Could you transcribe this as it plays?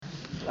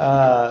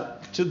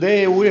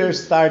Today we are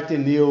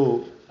starting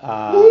new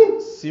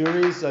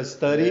series, a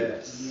study,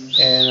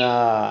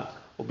 and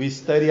we'll be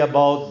studying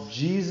about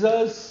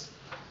Jesus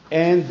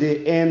and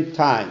the end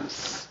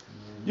times.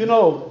 You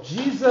know,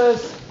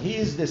 Jesus, He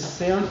is the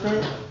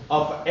center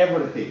of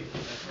everything.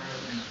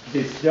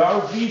 Our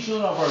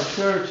vision of our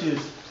church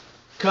is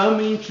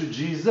coming to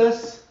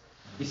Jesus,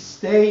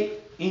 stay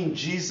in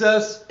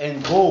Jesus,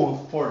 and go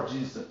for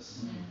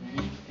Jesus.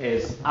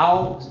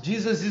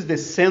 Jesus is the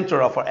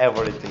center of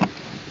everything,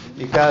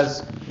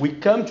 because we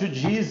come to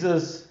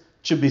Jesus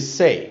to be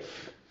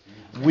safe.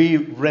 We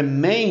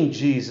remain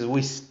Jesus,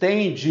 we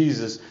stay in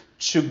Jesus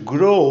to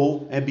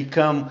grow and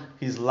become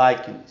His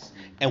likeness.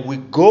 And we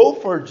go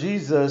for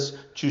Jesus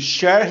to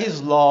share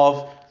His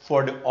love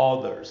for the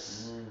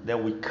others.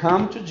 Then we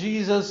come to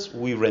Jesus,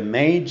 we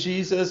remain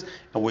Jesus,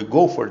 and we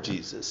go for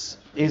Jesus.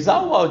 It's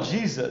all about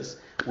Jesus.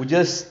 We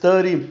just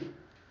studied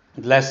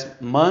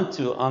last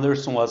month.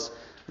 Anderson was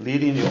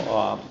leading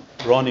the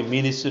running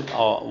ministry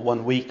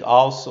 1 week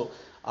also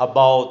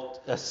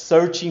about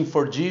searching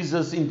for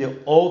Jesus in the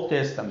Old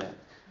Testament.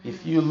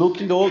 If you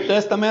look in the Old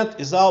Testament,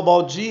 it's all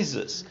about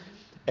Jesus.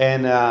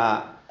 And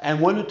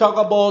when you talk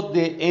about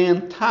the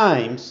end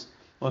times,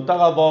 when we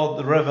talk about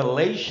the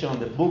Revelation,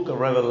 the book of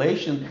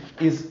Revelation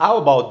is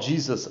all about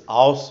Jesus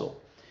also.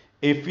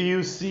 If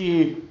you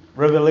see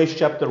Revelation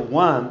chapter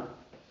 1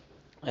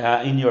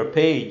 in your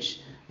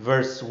page,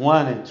 verse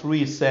 1 and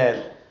 3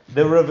 said,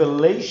 the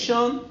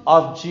revelation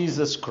of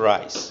Jesus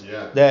Christ.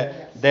 Yeah.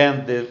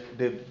 Then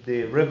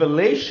the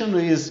revelation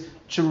is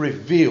to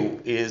reveal,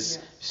 is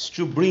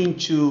to bring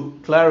to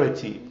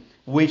clarity,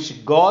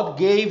 which God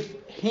gave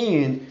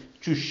Him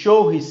to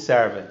show His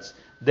servants.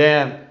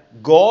 Then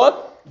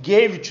God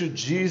gave to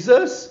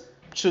Jesus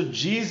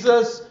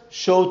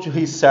show to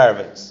His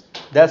servants.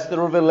 That's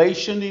the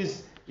revelation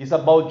is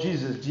about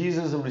Jesus.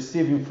 Jesus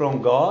receiving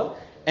from God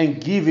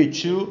and give it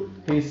to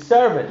His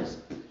servants.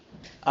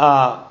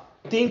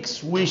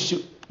 Things which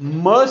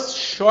must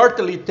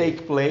shortly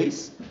take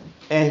place,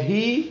 and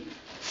He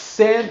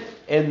sent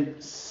and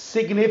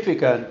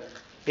significant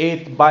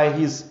it by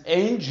His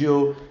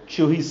angel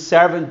to His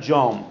servant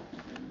John.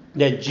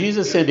 That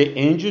Jesus sent the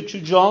angel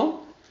to John,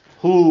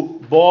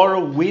 who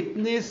bore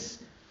witness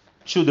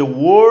to the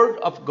word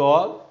of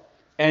God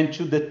and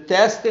to the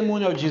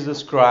testimony of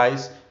Jesus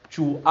Christ,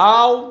 to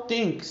all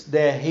things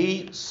that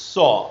he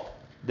saw.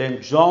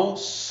 Then John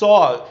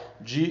saw,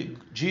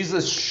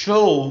 Jesus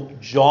showed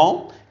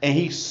John, and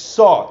he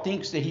saw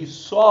things that he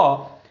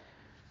saw,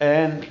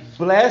 and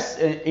blessed,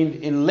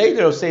 and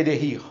later I'll say that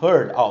he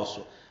heard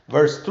also.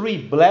 Verse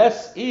 3,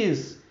 blessed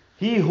is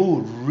he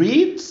who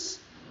reads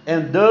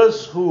and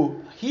those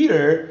who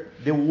hear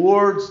the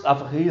words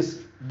of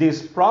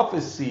this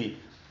prophecy,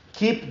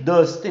 keep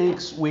those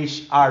things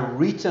which are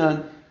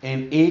written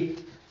in it,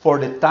 for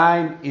the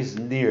time is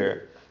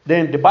near.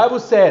 Then the Bible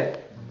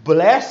said,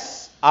 blessed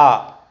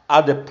are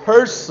the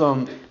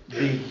person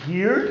they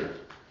hear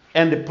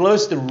and the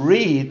plus to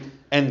read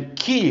and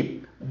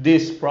keep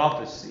this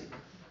prophecy.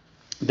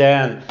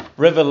 Then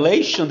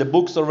Revelation, the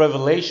books of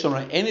Revelation,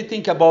 or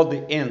anything about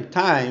the end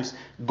times,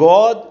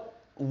 God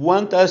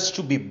wants us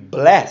to be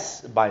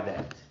blessed by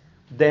that.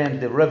 Then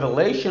the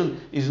revelation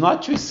is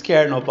not to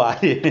scare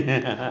nobody.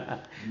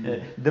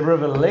 The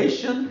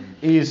revelation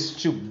is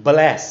to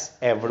bless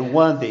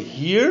everyone they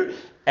hear,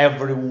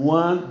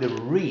 everyone they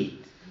read.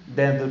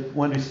 Then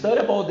when we study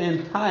about the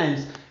end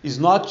times, is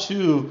not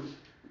to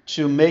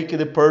make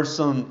the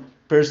person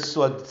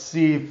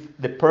perceive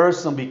the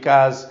person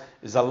because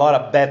there's a lot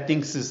of bad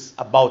things is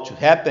about to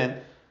happen.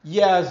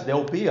 Yes, there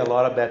will be a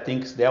lot of bad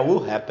things that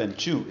will happen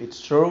too. It's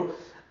true.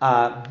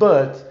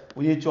 But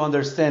we need to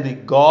understand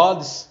that God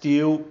is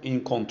still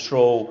in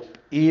control,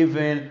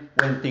 even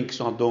when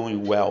things are not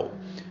doing well.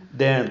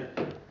 Then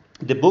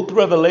the book of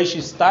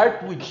Revelation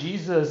starts with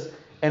Jesus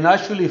and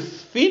actually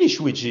finish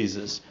with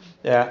Jesus.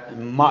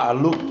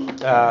 Revelation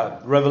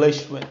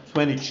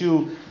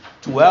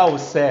 22:12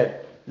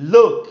 said,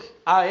 look,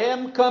 I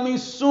am coming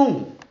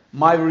soon.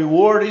 My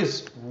reward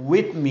is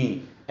with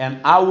me, and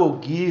I will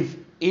give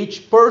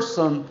each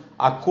person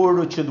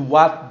according to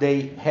what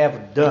they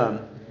have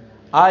done.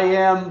 I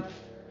am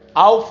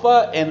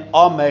Alpha and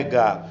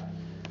Omega,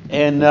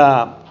 and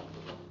I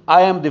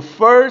am the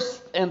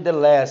first and the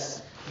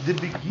last, the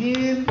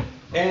beginning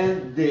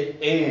and the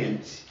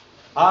end.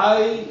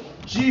 I,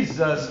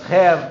 Jesus,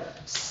 have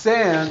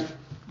sent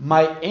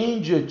my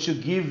angel to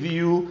give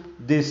you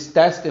this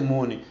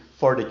testimony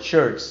for the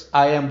church.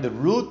 I am the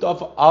root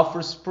of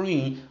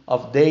offspring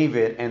of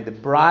David and the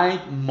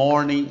bright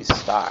morning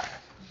star.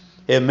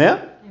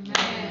 Amen?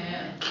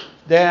 Amen.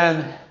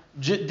 Then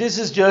this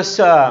is just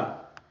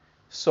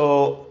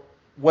so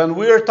when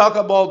we are talking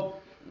about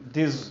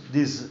these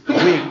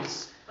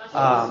weeks,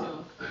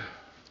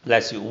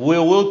 we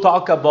will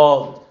talk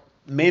about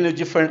many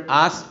different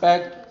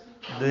aspects,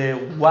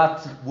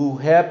 what will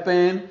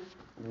happen,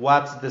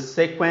 what's the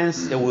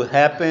sequence that will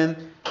happen,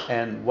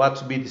 and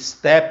what will be the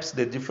steps,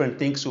 the different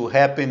things will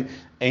happen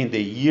in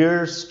the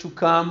years to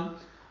come.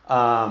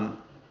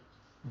 But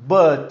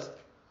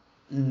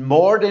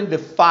more than the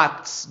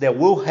facts that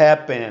will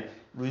happen,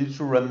 we need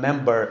to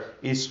remember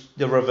is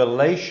the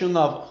revelation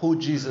of who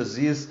Jesus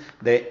is,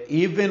 that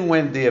even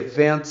when the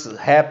events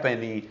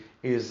happening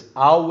is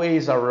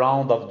always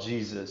around of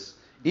Jesus.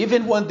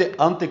 Even when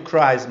the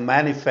Antichrist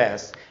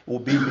manifests, it will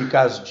be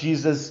because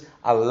Jesus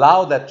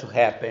allowed that to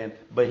happen,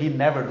 but he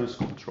never loses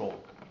control.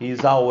 He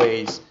is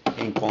always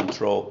in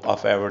control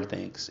of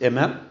everything.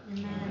 Amen?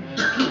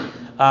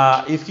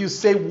 Amen. If you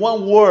say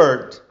one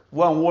word,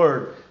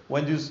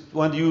 when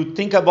you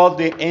think about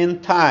the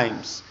end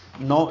times,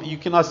 no, you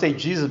cannot say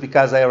Jesus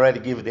because I already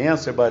gave the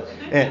answer, but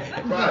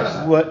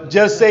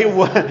just say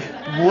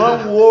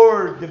one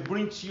word that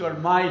brings to your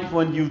mind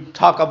when you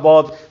talk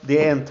about the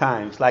end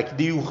times. Like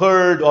you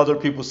heard other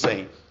people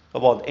saying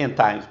about end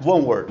times.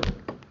 One word.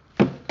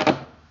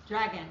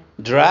 Dragon.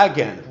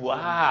 Dragon.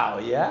 Wow.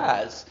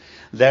 Yes.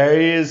 There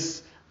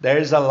is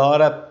a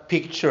lot of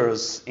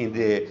pictures in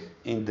the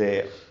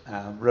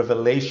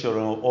Revelation,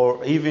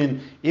 or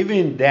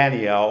even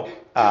Daniel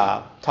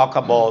talk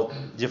about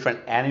different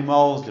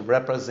animals that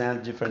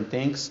represent different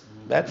things.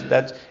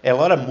 That's a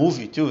lot of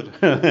movie too.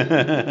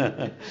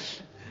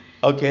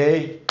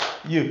 Okay,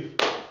 you.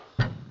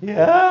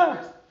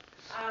 Yeah.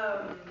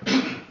 I'm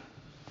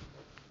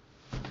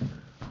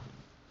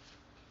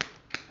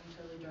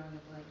totally drawing a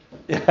blank.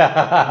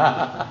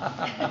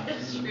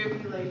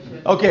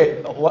 Tribulation.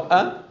 Okay. What?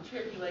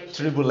 Tribulation.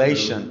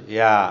 Tribulation,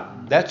 yeah,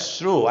 that's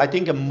true. I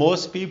think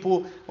most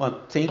people, when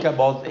think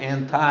about the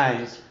end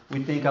times,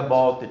 we think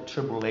about the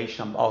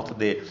tribulation,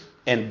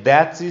 and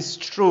that is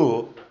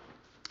true.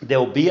 There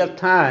will be a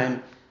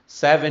time,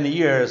 7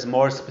 years,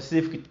 more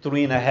specific,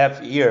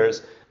 3.5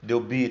 years, there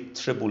will be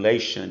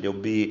tribulation. There will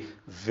be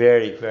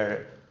very,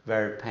 very,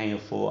 very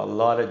painful, a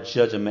lot of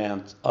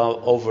judgment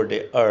over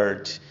the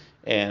earth,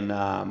 and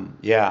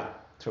yeah,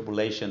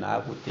 tribulation. I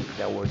would think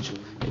that word too.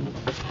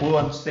 Who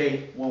wants to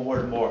say one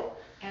word more?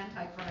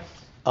 Antichrist.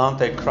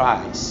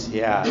 Antichrist,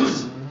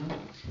 yes.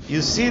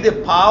 You see the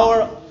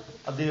power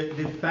of the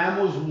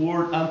famous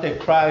word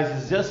Antichrist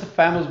is just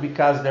famous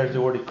because there's the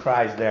word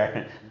Christ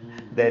there.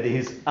 That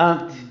is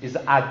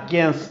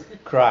against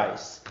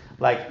Christ.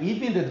 Like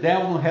even the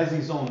devil has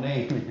his own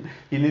name.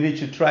 He needed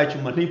to try to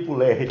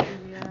manipulate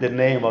the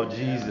name of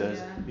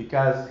Jesus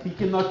because he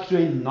cannot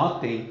create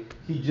nothing.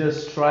 He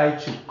just tried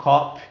to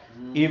copy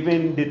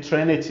even the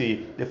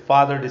Trinity, the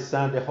Father, the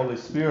Son, the Holy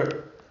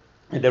Spirit.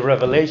 In the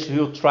Revelation,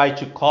 he'll try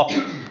to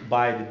copy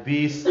by the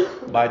beast,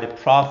 by the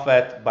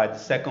prophet, by the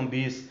second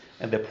beast,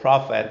 and the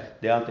prophet,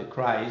 the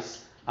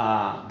Antichrist,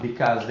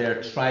 because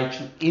they're trying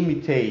to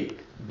imitate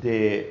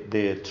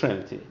the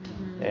Trinity.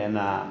 Mm-hmm. And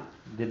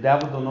the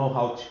devil don't know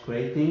how to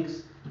create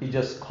things. He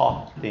just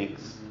copy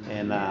things.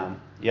 And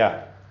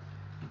yeah.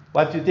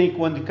 What do you think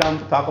when you come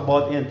to talk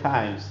about end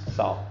times,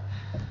 Saul?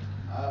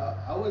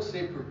 I would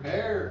say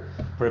prepare.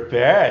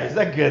 Prepare is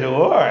a good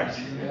word.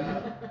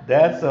 Yeah.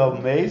 That's an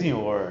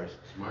amazing word.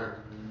 Smart.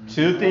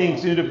 Two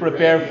things you need to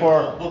prepare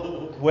for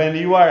when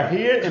you are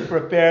here and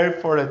prepare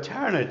for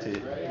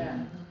eternity. Yeah.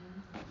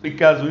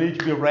 Because we need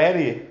to be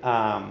ready.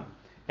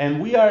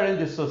 And we are in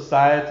the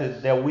society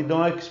that we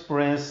don't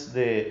experience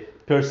the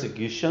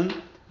persecution.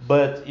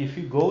 But if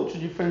you go to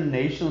different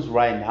nations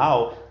right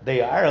now,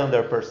 they are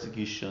under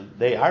persecution.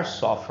 They are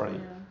suffering.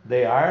 Yeah.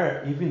 They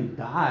are even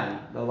dying.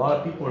 A lot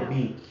of people are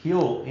being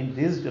killed in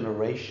this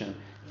generation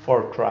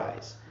for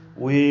Christ.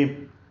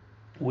 We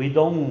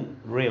don't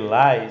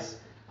realize,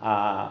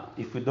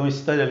 if we don't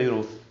study a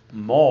little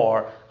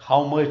more,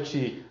 how much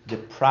the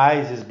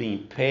price is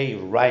being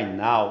paid right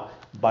now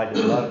by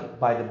the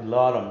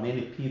blood of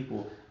many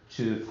people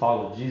to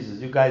follow Jesus.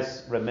 You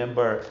guys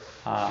remember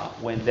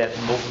when that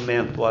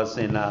movement was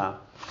in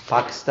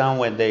Pakistan,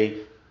 when they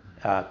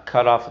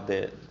cut off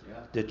the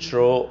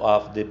throat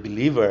of the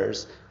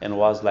believers and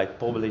was like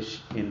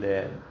published in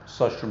the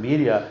social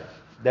media.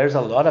 There's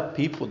a lot of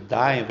people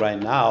dying right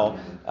now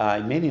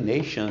in many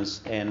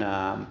nations,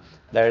 and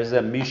there's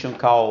a mission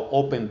called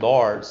Open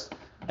Doors,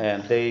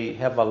 and they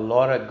have a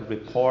lot of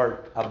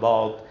report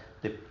about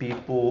the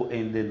people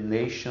in the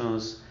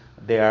nations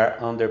they are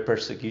under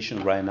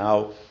persecution right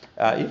now.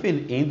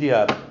 Even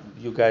India,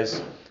 you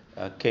guys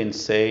can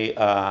say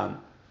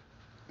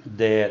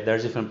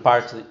there's different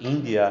parts of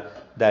India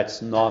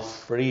that's not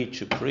free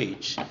to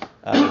preach.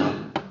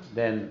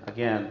 Then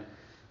again,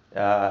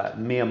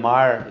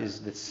 Myanmar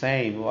is the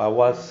same. I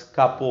was a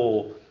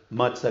couple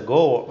months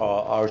ago,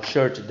 our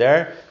church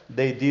there,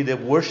 they did a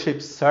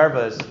worship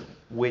service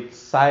with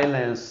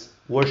silence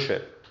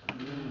worship.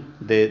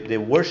 The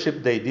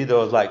worship they did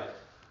was like,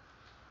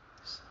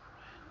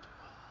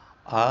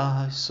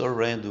 I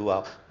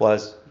surrender,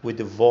 was with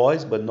the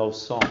voice but no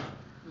song.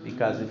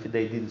 Because if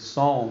they did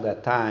song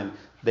that time,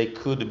 they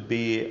could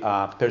be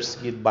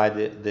persecuted by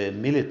the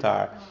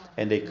military,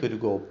 and they could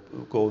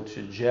go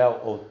to jail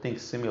or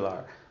things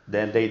similar.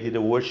 Then they did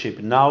the worship.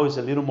 Now it's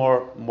a little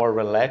more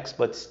relaxed,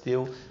 but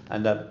still,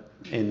 and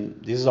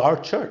this is our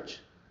church.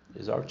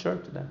 This is our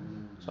church then.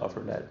 So for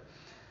that.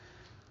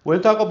 When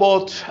we talk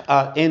about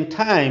end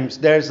times,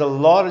 there's a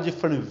lot of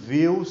different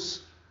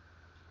views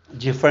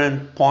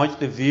different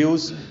point of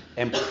views,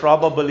 and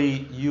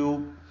probably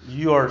you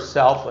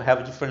yourself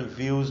have different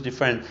views,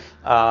 different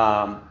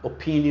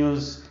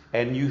opinions,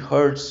 and you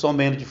heard so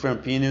many different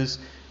opinions.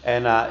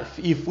 And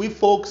if we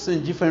focus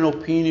on different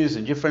opinions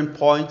and different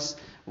points,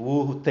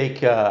 we'll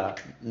take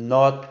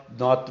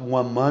not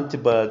 1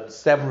 month but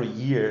several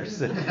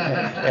years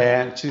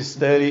and to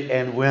study,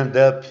 and we end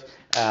up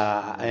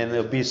and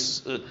it'll be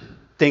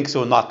things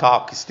will not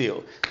talk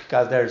still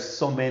because there's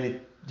so many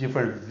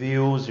different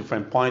views,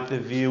 different point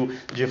of view,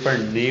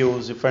 different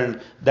news,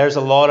 different. There's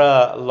a lot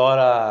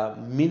of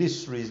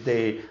ministries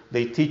they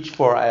teach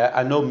for.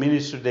 I know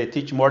ministries they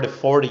teach more than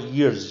 40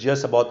 years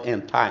just about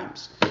end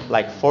times,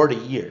 like 40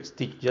 years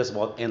teach just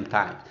about end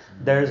times.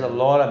 There's a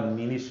lot of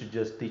ministry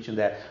just teaching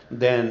that.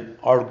 Then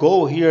our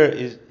goal here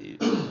is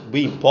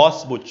be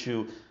impossible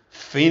to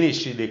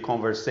finish the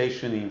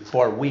conversation in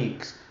 4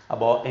 weeks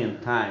about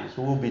end times.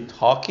 We will be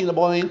talking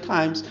about end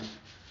times,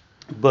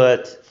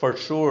 but for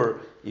sure,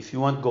 if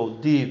you want to go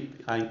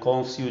deep, I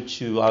counsel you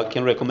to. I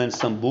can recommend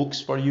some books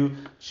for you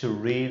to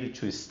read,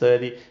 to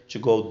study, to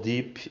go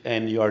deep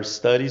in your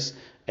studies,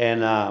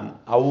 and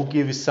I will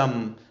give you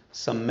some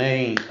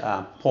main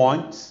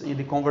points in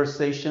the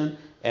conversation,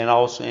 and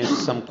also answer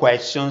some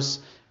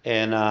questions,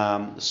 and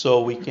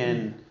so we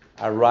can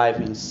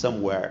arrive in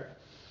somewhere.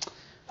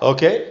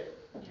 Okay,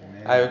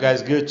 are you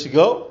guys good to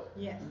go?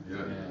 Yes.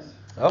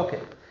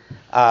 Okay,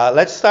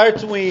 let's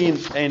start in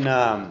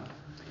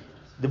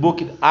the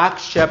book of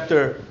Acts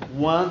chapter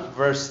 1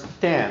 verse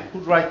 10.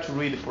 Who'd like to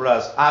read it for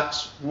us?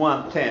 Acts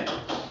 1:10.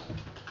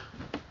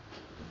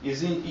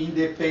 Is in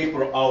the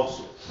paper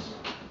also.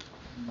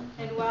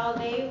 And while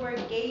they were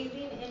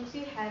gazing into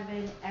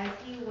heaven as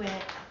he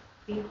went,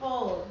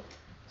 behold,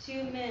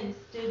 2 men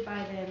stood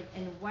by them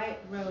in white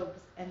robes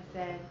and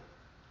said,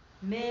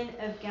 Men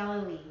of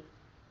Galilee,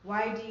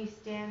 why do you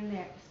stand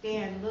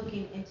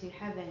looking into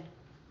heaven?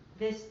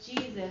 This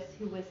Jesus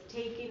who was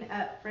taken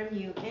up from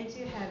you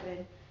into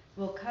heaven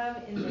will come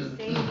in the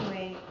same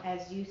way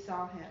as you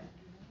saw him.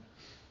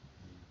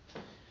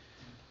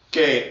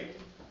 Okay,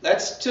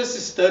 let's just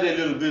study a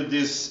little bit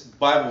this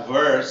Bible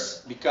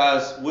verse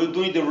because we're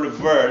doing the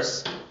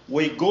reverse.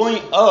 We're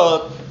going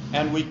up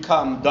and we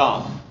come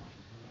down.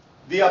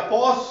 The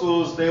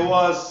apostles, there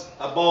was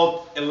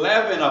about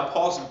 11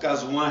 apostles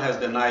because one has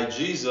denied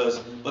Jesus,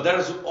 but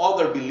there's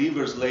other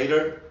believers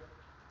later.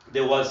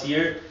 There was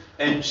here,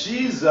 and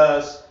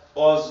Jesus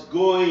was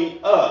going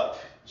up.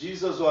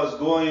 Jesus was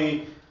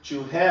going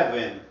to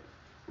heaven,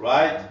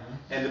 right?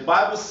 And the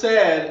Bible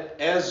said,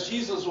 as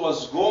Jesus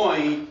was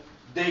going,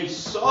 they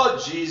saw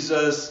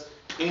Jesus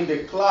in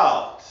the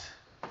cloud.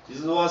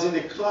 Jesus was in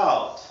the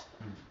cloud.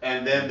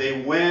 And then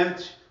they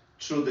went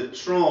to the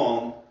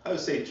throne. How do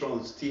you say throne?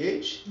 It's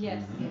TH?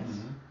 Yes.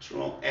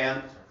 Throne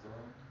and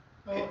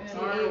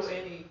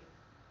R-O-N-E.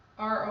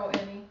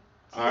 R-O-N-E.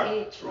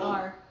 Throne.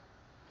 Throne.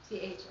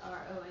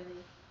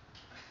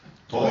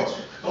 Tor.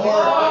 R.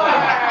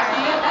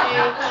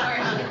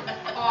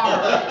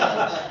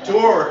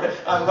 Tor.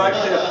 I'm like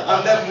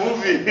on that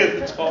movie,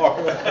 Tor.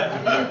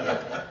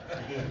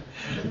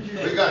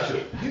 We got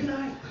you.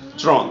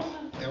 Throne.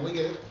 And we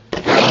get it.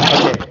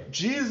 Okay.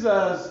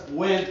 Jesus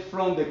went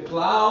from the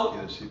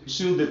cloud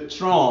to the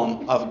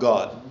throne of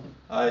God.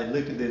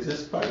 Look at this. This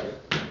is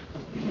perfect.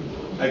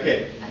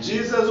 Okay.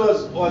 Jesus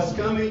was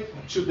coming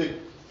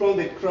from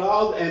the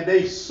crowd, and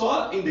they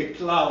saw in the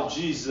cloud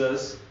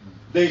Jesus.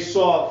 They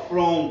saw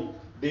from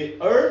the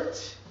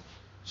earth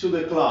to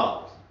the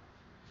cloud.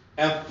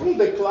 And from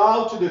the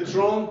cloud to the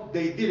throne,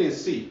 they didn't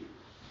see.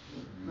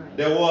 Right.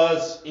 There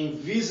was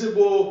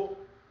invisible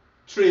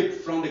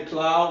trip from the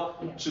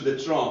cloud to the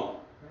throne.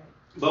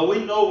 But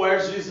we know where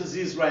Jesus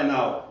is right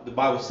now, the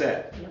Bible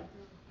said.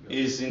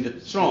 He's in the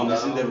throne.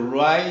 He's in the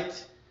right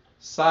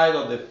side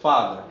of the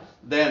Father.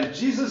 Then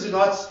Jesus did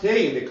not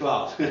stay in the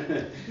cloud.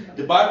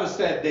 The Bible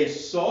said they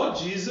saw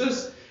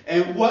Jesus,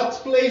 and what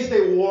place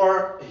they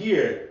were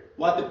here?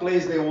 What the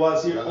place they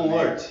was here on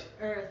earth?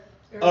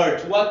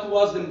 Earth. What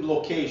was the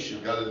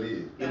location?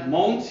 Galilee. The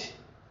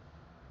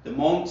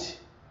Mount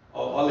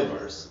of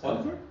Olivers.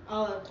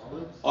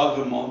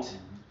 Oliver Mount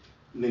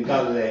in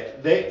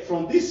Galilee.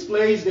 From this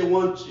place,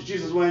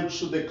 Jesus went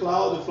to the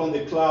cloud, and from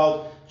the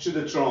cloud to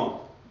the throne.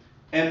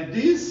 And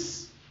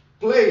this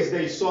place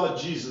they saw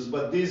Jesus,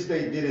 but this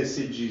they didn't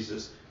see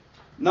Jesus.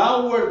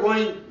 Now we're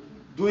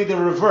doing the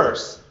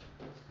reverse.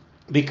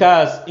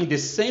 Because in the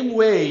same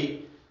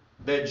way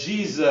that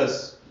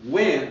Jesus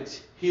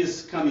went, he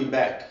is coming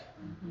back.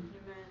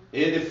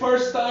 And the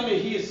first time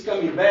he is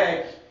coming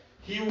back,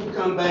 he will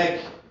come back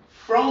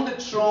from the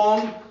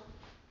throne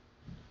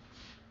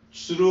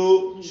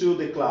through to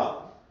the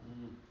cloud.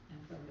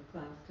 And from the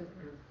clouds to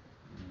earth.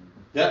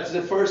 That's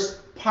the first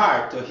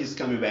part of his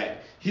coming back.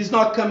 He's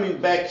not coming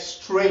back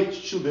straight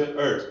to the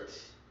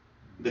earth.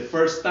 The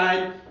first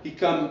time he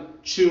come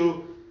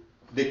to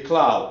the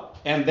cloud.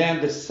 And then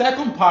the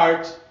second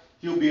part,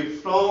 he'll be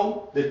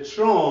from the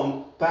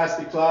throne past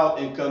the cloud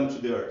and come to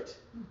the earth.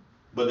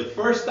 But the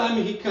first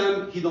time he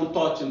come, he don't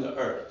touch in the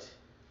earth.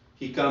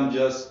 He come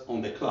just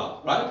on the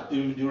cloud, right? Do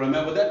you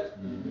remember that?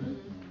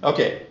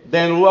 Okay,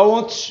 then I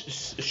want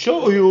to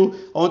show you,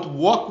 I want to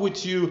walk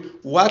with you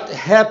what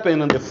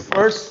happened in the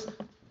first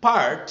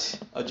part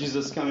of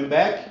Jesus coming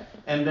back,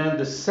 and then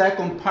the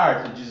second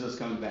part of Jesus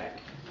coming back,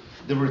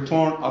 the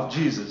return of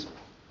Jesus.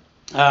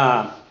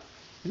 Can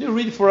you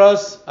read for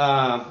us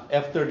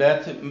after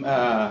that,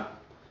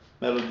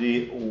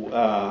 Melody,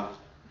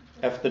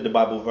 after the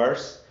Bible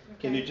verse?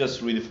 Can you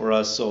just read it for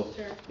us? So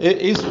Sure.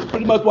 it's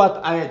pretty much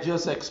what I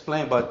just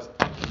explained, but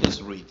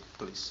just read,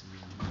 please.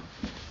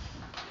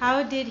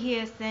 How did he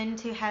ascend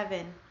to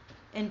heaven?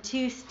 In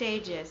two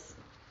stages.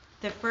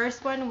 The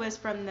first one was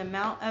from the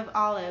Mount of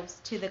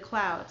Olives to the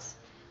clouds.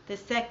 The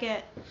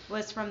second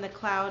was from the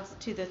clouds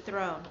to the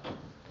throne.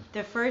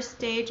 The first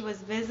stage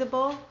was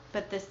visible,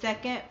 but the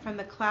second from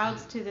the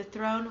clouds to the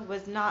throne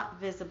was not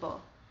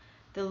visible.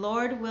 The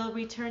Lord will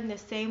return the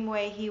same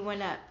way he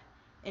went up,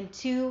 in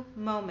two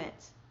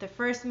moments. The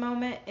first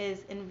moment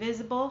is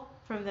invisible,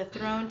 from the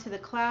throne to the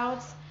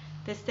clouds.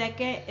 The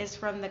second is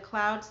from the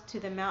clouds to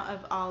the Mount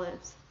of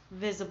Olives,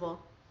 visible.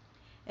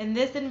 In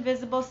this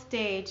invisible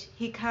stage,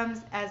 he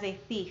comes as a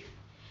thief.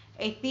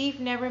 A thief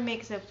never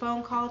makes a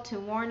phone call to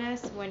warn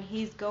us when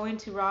he's going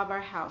to rob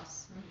our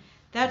house.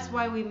 That's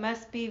why we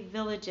must be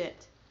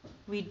vigilant.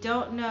 We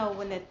don't know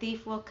when the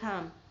thief will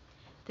come.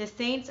 The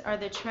saints are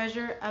the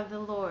treasure of the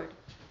Lord.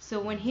 So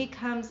when he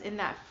comes in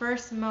that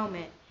first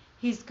moment,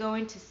 he's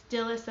going to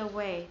steal us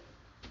away.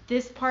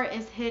 This part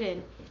is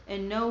hidden,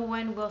 and no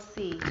one will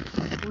see.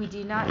 We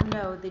do not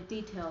know the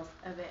details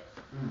of it.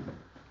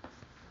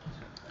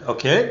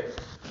 Okay?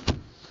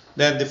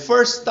 Then the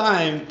first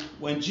time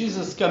when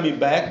Jesus coming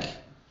back,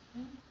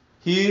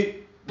 he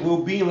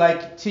will be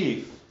like a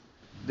thief.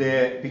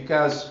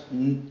 Because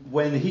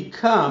when he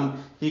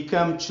come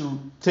to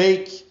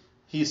take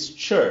his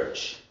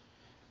church.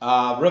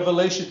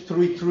 Revelation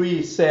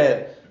 3:3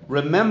 said,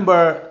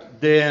 "Remember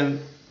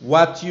then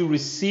what you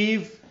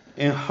receive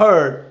and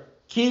heard,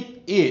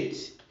 keep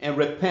it and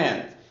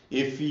repent.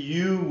 If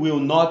you will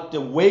not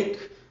awake,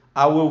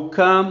 I will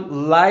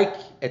come like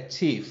a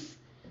thief,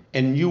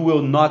 and you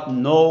will not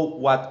know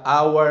what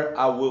hour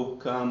I will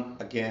come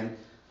again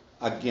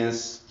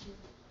against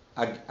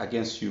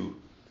you."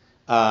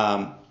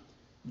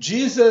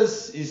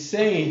 Jesus is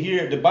saying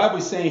here, the Bible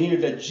is saying here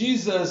that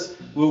Jesus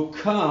will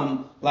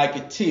come like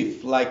a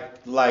thief,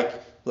 like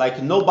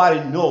nobody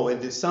know,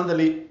 and then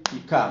suddenly he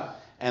come.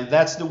 And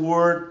that's the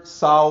word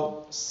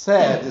Saul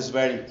said is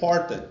very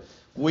important.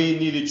 We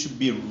needed to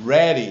be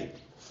ready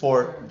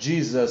for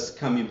Jesus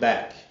coming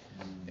back.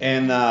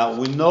 And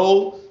we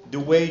know the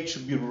way to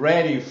be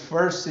ready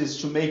first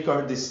is to make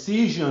our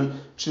decision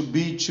to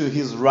be to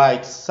his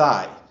right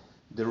side.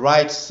 The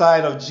right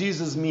side of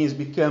Jesus means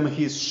become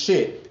his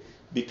sheep,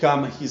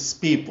 become his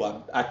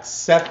people,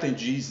 accepting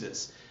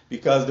Jesus.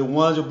 Because the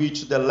ones who be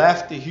to the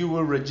left, he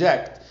will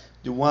reject.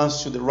 The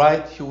ones to the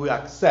right, he will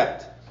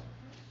accept.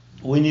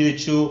 We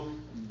needed to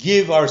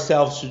give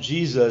ourselves to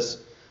Jesus.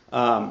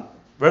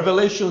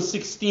 Revelation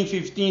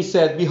 16:15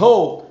 said,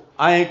 "Behold,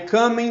 I am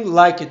coming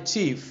like a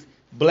thief.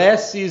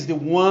 Blessed is the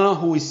one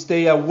who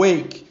stay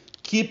awake,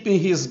 keeping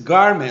his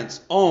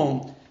garments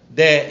on,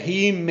 that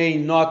he may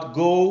not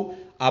go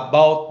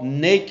about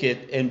naked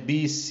and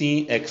be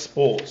seen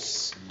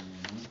exposed."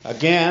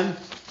 Again,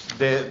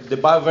 the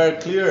Bible very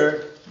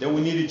clear that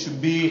we needed to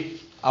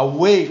be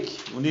awake,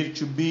 we needed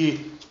to be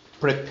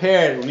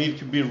prepared, we needed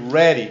to be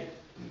ready.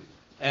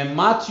 And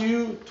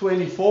Matthew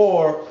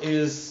 24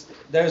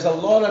 there's a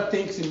lot of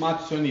things in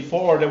Matthew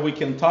 24 that we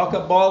can talk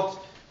about,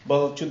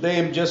 but today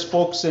I'm just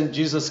focusing on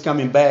Jesus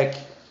coming back.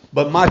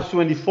 But Matthew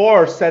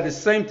 24 said the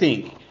same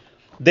thing.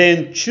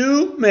 "Then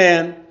two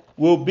men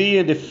will be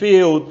in the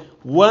field,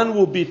 one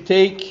will be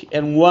taken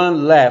and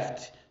one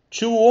left.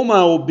 Two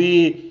women will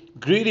be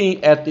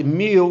greeting at the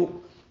meal,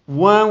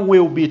 one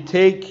will be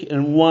taken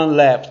and one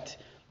left.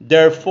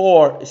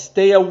 Therefore,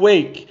 stay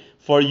awake,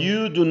 for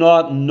you do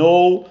not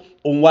know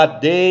on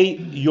what day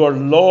your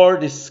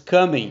Lord is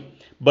coming.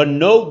 But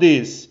know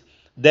this,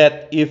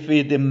 that if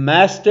the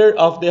master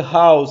of the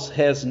house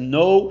has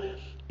known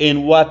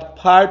in what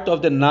part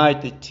of the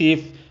night the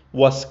thief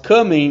was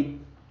coming,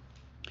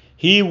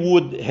 he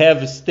would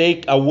have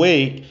stayed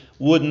awake,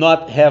 would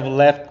not have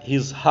left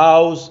his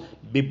house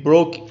be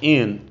broken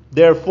in.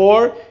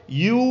 Therefore,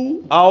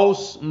 you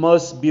also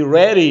must be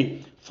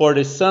ready, for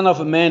the Son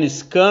of Man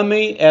is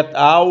coming at an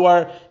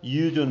hour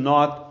you do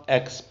not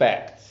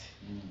expect."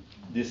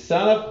 The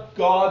Son of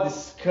God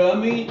is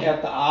coming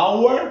at the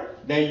hour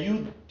that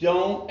you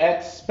don't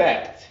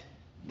expect.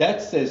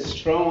 That's a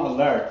strong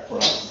alert for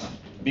us,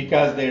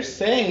 because they're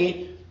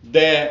saying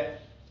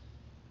that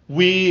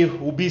we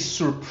will be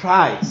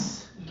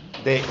surprised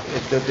the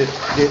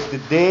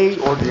day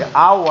or the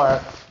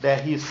hour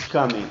that he's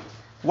coming.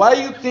 Why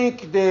do you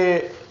think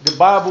the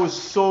Bible is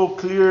so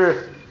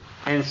clear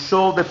and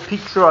show the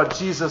picture of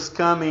Jesus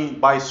coming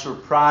by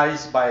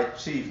surprise, by a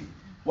thief?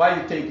 Why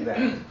do you think that?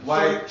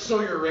 Why?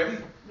 So you're ready?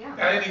 Yeah.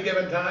 At any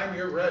given time,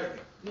 you're ready.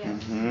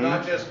 Yes.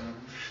 Not just,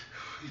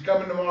 he's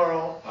coming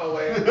tomorrow, I'll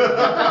wait. Oh,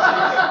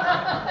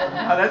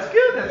 that's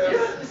good. That's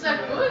good. Is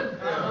that good?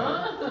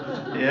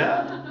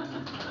 Yeah.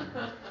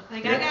 Yeah.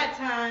 Like, Yeah. I got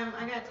time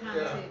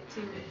Yeah.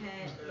 to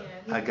repent,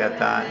 I got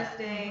time. This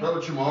day.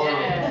 Probably tomorrow.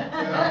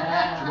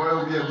 Yeah. Tomorrow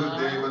will be a good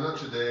day, but not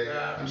today.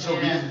 Yeah. I'm so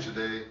busy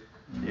today.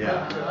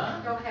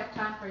 Yeah. Don't have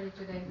time for you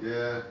today.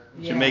 Yeah.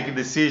 To make a I'm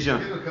decision.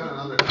 gonna come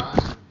another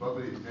time,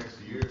 probably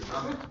next year,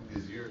 not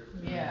this year.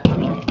 Yeah.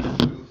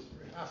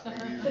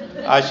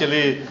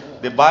 Actually,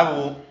 the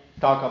Bible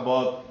talk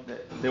about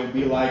there will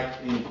be like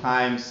in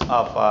times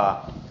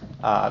of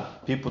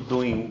people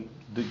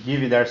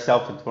giving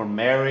themselves for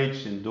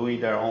marriage and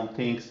doing their own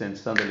things, and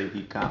suddenly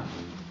he comes.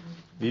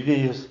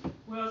 Vivian,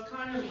 Well, it's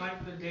kind of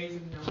like the days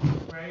of Noah,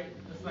 right?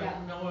 It's like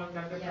Yeah. Noah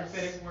got the Yes.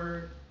 prophetic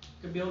word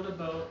to build a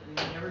boat and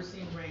he never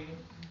seen rain.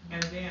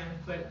 And then,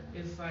 but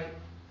it's like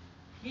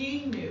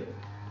he knew.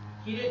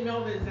 He didn't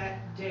know the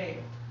exact day.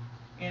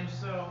 And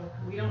so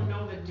we don't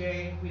know the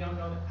day, we don't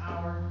know the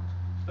hour,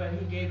 but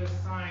he gave us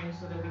signs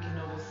so that we can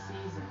know the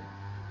season.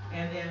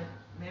 And then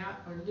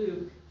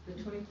Luke, the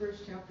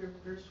 21st chapter,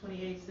 verse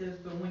 28 says,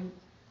 but when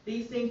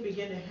these things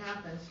begin to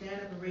happen, stand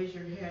up and raise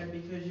your head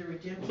because your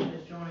redemption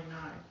is drawing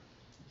nigh.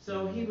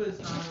 So he was,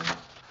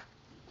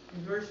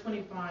 in verse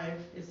 25,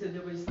 it said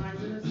there will be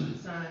signs in the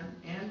sun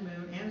and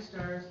moon and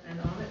stars, and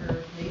on the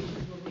earth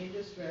nations will be in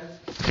distress,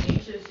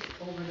 anxious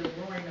over the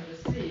roaring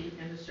of the sea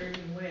and the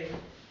surging wave.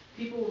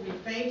 People will be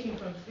fainting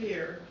from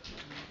fear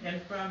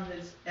and from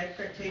this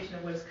expectation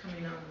of what is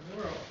coming on the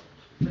world.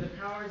 For the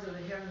powers of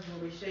the heavens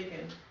will be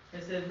shaken.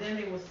 It says, then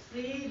they will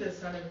see the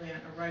Son of Man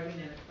arriving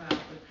in a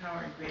cloud with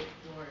power and great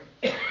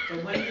glory.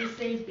 But when these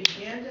things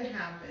begin to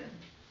happen,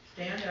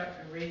 stand up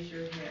and raise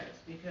your heads,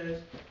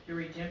 because your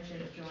redemption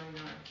is drawing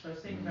nigh. So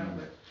think about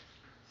what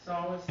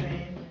Saul was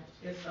saying.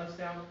 It's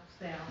Salvador.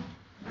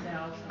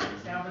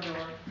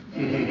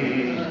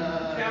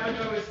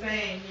 Salvador was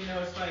saying,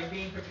 it's like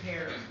being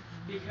prepared,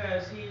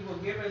 because he will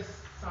give us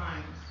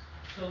signs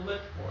to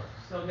look for,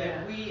 so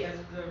that we as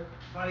the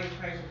body of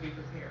Christ will be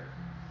prepared.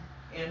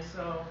 And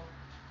so,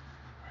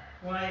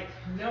 like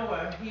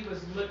Noah, he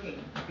was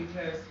looking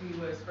because he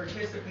was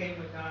participating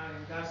with God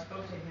and God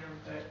spoke to him,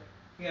 but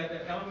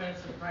the element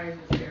of surprise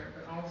is there,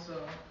 but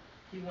also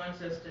he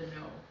wants us to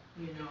know,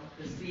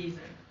 the season.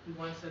 He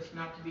wants us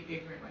not to be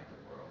ignorant like the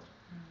world.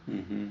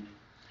 Mm-hmm.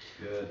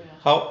 Good.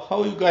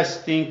 How you guys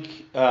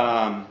think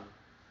of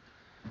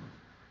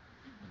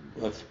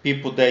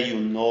people that you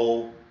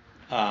know,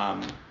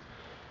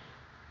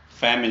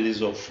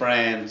 families or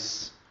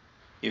friends,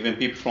 even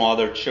people from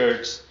other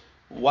churches?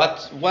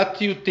 What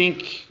do you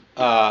think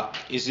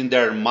is in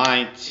their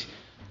mind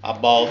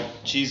about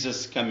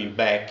Jesus coming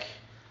back?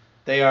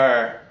 They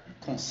are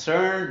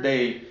concerned,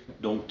 they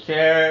don't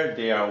care,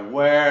 they are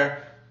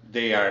aware,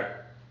 they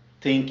are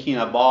thinking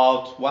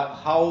about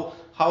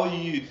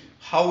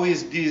how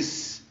is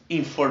this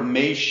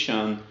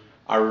information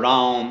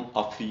around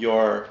of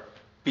your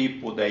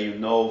people that you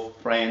know,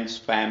 friends,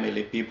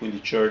 family, people in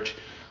the church.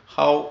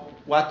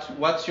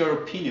 What's your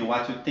opinion?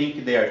 What you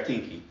think they are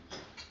thinking?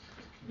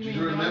 Do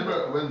you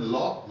remember when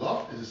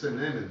Lot is the same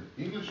name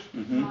in English?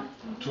 Mm-hmm.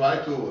 Try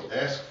to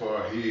ask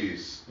for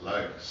his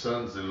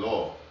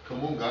sons-in-law.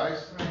 Come on,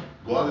 guys.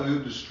 God will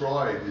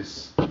destroy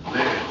this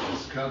land,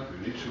 this country.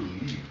 We need to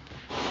leave.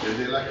 And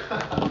they're like,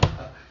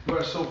 you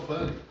are so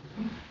funny.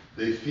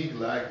 They think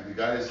like the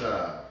guy is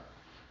a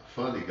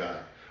funny guy.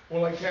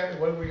 Well, like Kathy,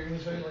 what were you gonna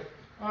say? Like,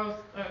 I was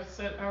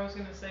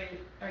gonna say,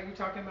 are you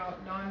talking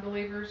about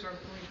non-believers or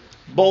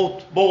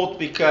believers? Both,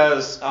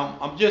 because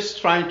I'm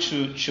just trying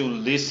to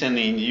listen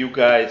in you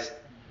guys.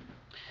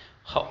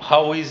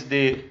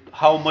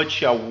 How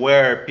much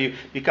aware people,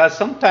 because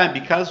sometimes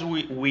because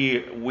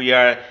we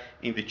are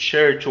in the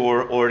church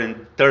or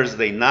in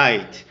Thursday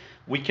night,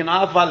 we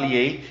cannot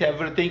evaluate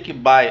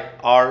everything by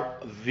our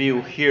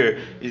view here.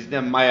 Is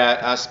that my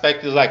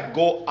aspect is like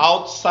go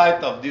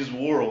outside of this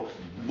world,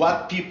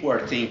 what people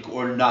are thinking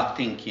or not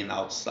thinking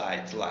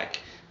outside, like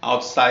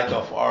outside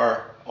of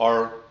our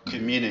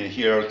community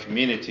here, our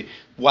community,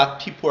 what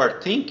people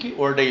are thinking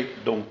or they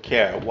don't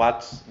care.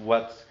 What's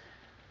Well,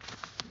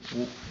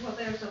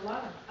 there's a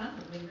lot of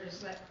unbelievers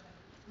that,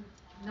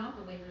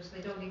 non-believers,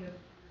 they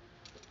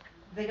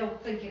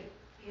don't think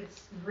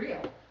it's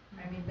real.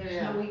 I mean,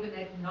 there's no even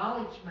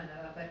acknowledgement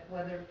of it,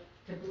 whether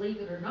to believe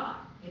it or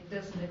not. It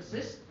doesn't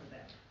exist for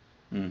them.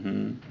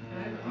 mm-hmm.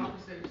 I have an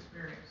opposite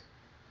experience.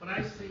 What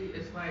I see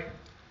is like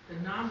the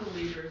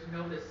non-believers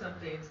know that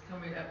something's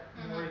coming up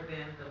more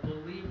than the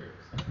believers.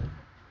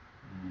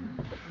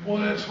 well,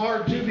 that's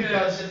hard too Because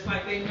because it's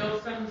like they know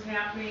something's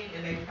happening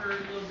and they've heard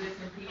little bits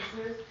and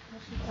pieces.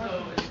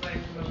 So it's like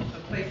from a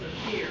place of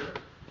fear.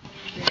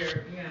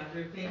 They're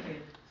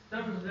thinking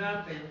something's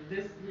up and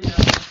this, you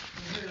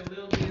heard a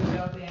little bit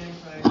about the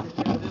Antichrist,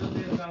 you heard a little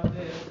bit about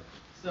this.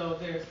 So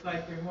they're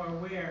more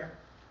aware.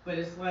 But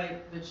it's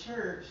like the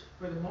church,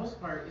 for the most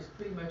part, is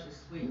pretty much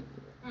asleep.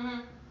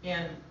 Mm-hmm.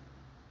 And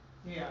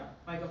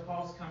like a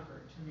false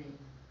comfort to me.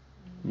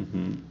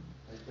 Mm-hmm.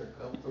 Like they're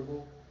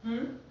comfortable.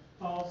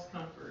 False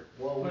comfort.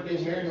 Well, for we've the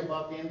been hearing church.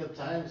 about the end of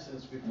time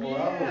since before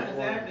I was born. Yeah,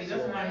 exactly.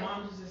 That's so- what my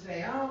mom used to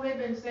say. Oh, they've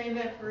been saying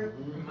that for.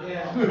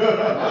 Yeah.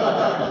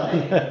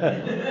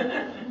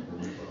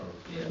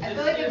 I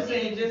feel like You're it's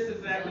saying just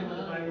exactly what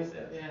the Bible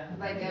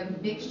like a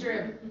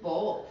mixture of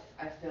both,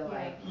 I feel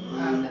like,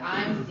 that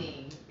I'm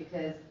seeing,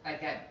 because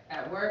like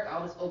at work,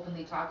 I'll just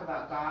openly talk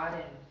about God,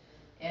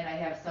 and I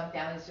have some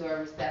families who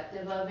are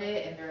receptive of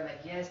it, and they're like,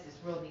 yes, this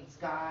world needs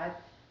God,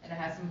 and I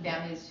have some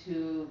families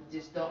who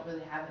just don't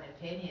really have an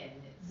opinion,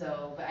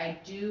 so, but I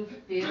do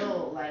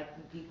feel like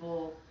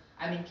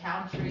I'm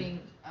encountering,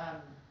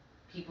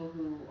 people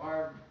who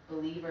are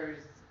believers,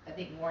 I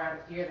think more out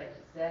of fear, like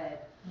you said,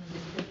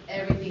 just because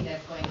everything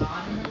that's going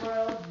on in the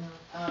world,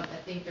 I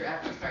think they're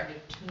actually starting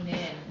to tune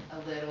in a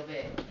little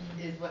bit,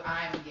 is what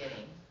I'm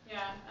getting.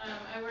 Yeah,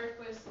 I work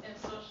in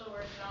social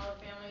work and all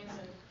the families,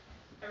 and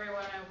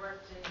everyone I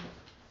worked in,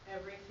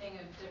 everything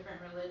of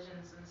different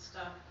religions and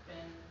stuff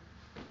and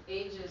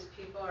ages,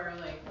 people are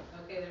like,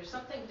 okay, there's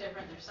something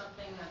different, there's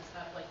something that's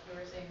up, like you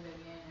were saying,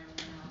 Vivian, and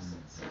everything else,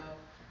 and so.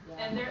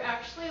 And they're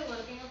actually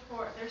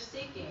they're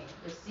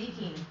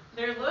seeking.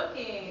 They're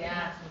looking.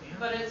 Yeah.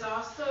 But it's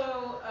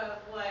also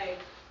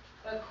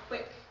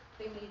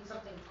they need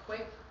something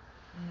quick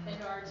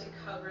in order to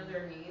cover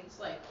their needs,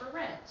 like for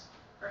rent,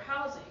 or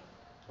housing,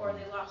 or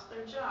they lost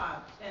their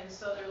job. And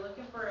so they're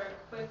looking for a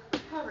quick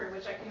recovery,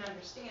 which I can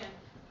understand.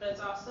 But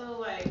it's also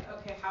like,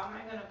 okay, how am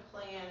I going to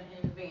plan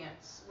in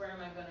advance? Where am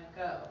I going to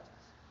go?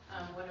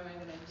 What am I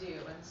going to do?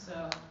 And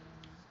so.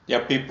 Yeah,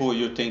 people,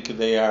 you think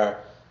they are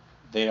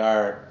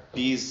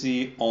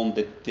busy on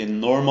the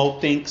normal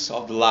things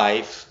of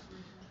life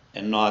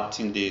and not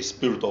in the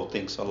spiritual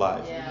things of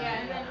life. Yeah,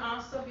 and then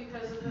also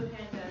because of the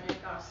pandemic,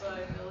 also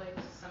I feel like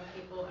some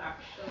people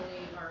actually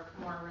are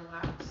more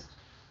relaxed.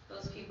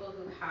 Those people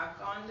who have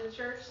gone to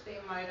church, they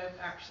might have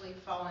actually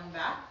fallen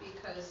back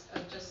because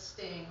of just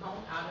staying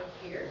home out of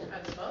fear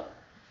as well.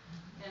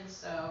 And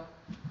so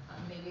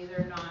maybe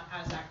they're not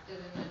as active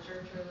in the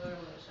church or the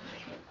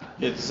relationship with God.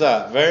 It's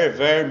a very,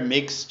 very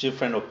mixed,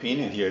 different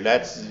opinion here.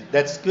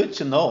 That's good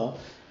to know.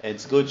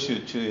 It's good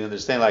to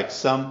understand. Like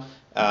some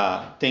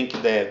think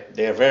that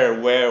they're very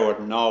aware or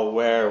not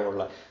aware,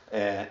 or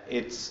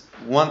it's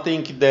one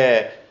thing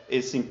that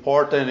is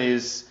important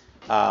is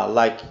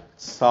like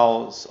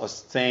Saul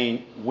was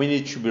saying, we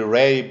need to be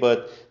ready.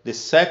 But the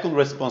second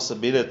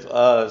responsibility of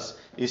us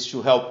is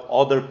to help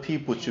other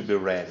people to be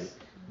ready,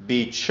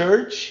 be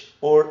church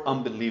or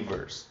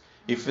unbelievers.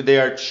 If they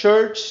are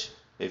church,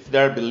 if they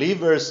are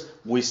believers,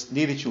 we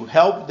need to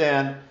help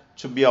them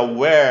to be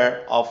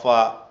aware of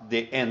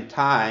the end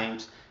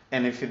times.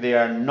 And if they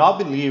are not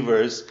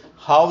believers,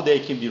 how they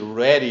can be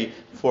ready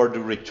for the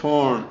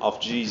return of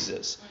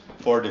Jesus.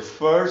 For the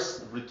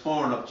first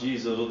return of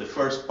Jesus, or the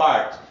first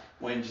part,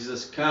 when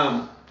Jesus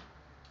comes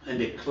in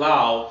the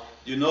cloud.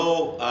 You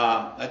know,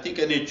 I think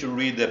I need to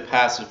read the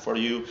passage for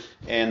you,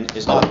 and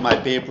it's not my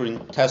paper, in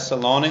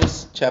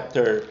Thessalonians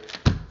chapter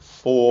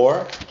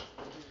 4.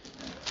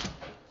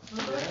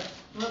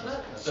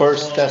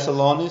 First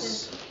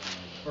Thessalonians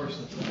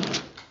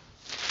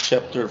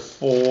chapter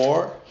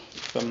 4,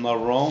 if I'm not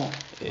wrong,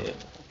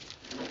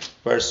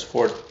 verse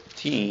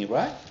 14,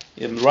 right?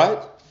 Am I right?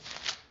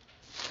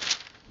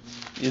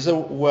 It's a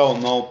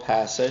well-known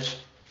passage.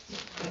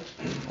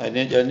 I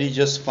need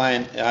just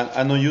find.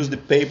 I don't use the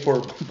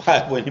paper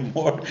Bible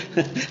anymore. What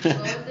was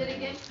it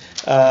again?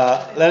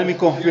 Let me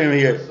confirm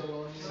here.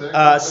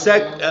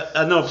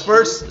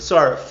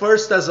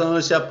 First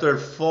Thessalonians chapter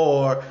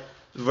 4,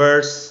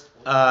 verse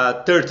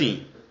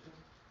 13.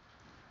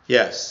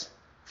 Yes,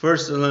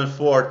 First Thessalonians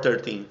 4,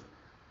 13.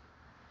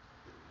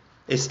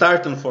 It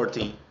starts on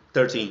 13.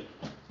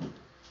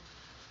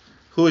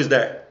 Who is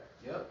there?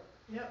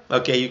 Yep.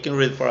 Okay, you can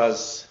read for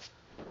us.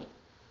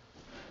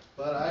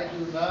 But I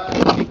do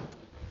not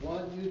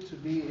want you to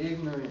be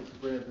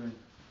ignorant, brethren,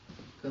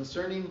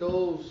 concerning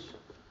those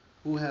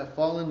who have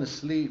fallen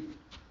asleep,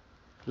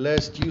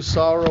 lest you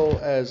sorrow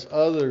as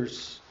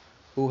others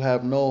who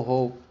have no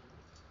hope.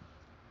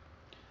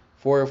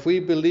 For if we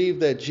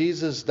believe that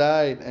Jesus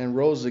died and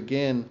rose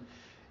again,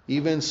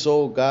 even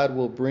so God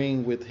will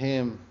bring with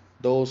him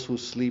those who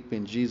sleep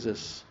in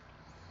Jesus.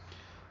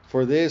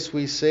 For this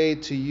we say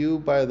to you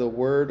by the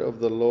word of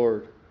the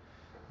Lord,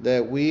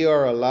 that we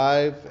are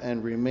alive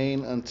and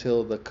remain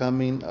until the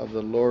coming of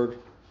the Lord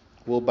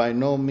will by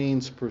no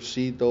means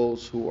precede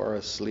those who are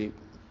asleep.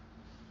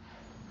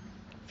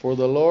 For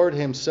the Lord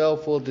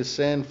himself will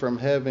descend from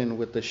heaven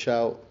with a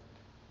shout,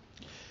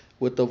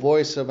 with the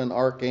voice of an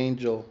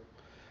archangel,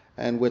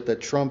 and with the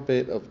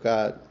trumpet of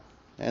God,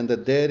 and the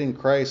dead in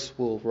Christ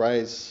will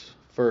rise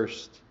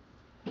first.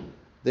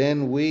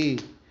 Then we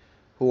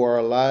who are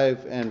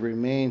alive and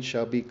remain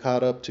shall be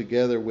caught up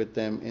together with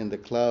them in the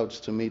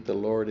clouds to meet the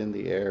Lord in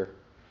the air.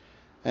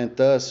 And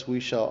thus we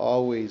shall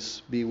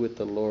always be with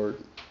the Lord.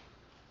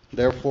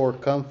 Therefore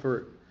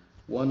comfort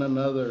one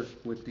another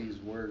with these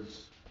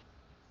words.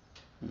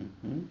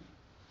 Mm-hmm.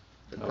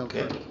 The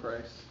comfort of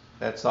Christ.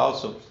 That's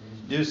awesome.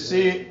 You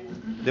see,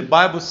 the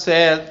Bible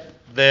said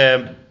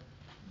that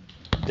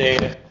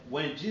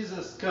when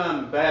Jesus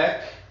comes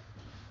back,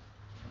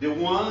 the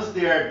ones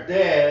that are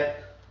dead,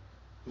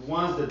 the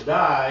ones that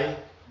die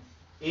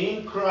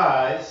in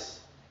Christ,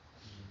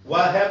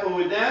 what happened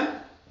with them?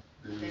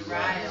 They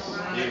rise.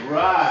 They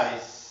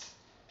rise.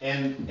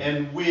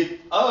 and with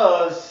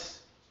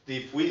us,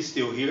 if we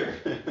still here,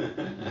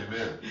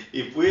 Amen.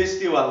 if we're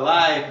still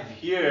alive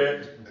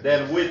here,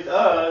 then with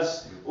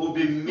us we'll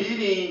be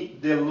meeting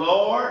the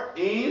Lord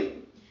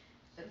in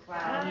The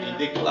cloud.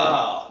 the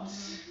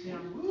clouds.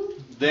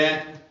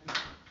 Then,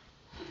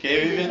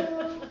 okay, Vivian?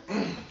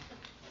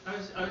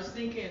 I was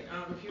thinking,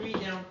 if you read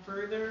down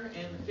further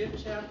in the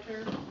 5th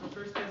chapter of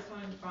 1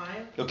 Thessalonians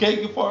 5, Okay,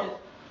 go for it.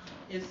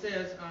 it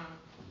says,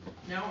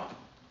 now,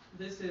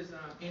 this is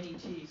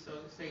NET, so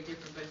it's say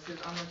different, but it says,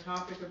 on the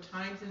topic of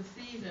times and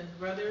seasons,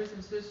 brothers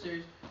and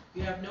sisters,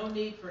 you have no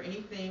need for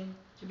anything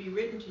to be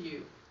written to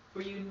you,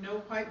 for you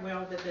know quite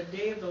well that the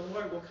day of the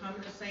Lord will come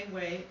in the same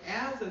way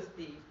as a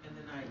thief in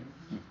the night.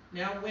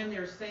 Now when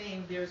they're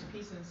saying there's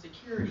peace and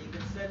security,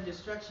 then sudden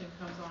destruction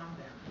comes on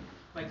them,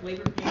 like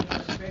labor pains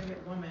on a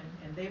pregnant woman,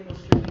 and they will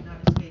surely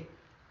not escape.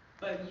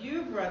 But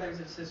you, brothers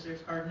and sisters,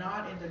 are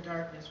not in the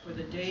darkness for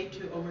the day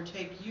to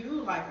overtake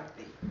you like a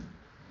thief.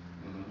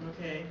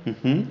 Okay?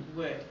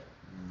 Would.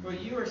 For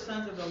you are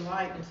sons of the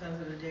light and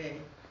sons of the day.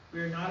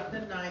 We are not of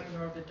the night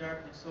nor of the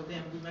darkness. So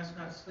then we must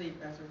not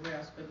sleep as a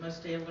rest, but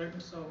must stay alert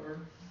and sober.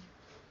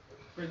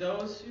 For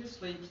those who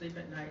sleep, sleep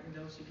at night, and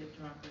those who get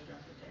drunk, are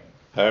drunk at day.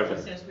 Perfect.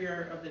 But since we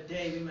are of the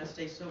day, we must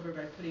stay sober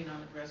by putting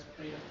on the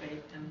breastplate of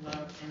faith and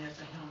love, and as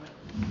a helmet,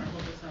 our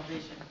hope of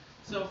salvation.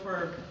 So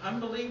for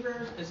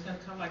unbelievers, it's going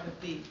to come like a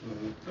thief.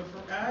 But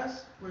for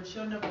us, we're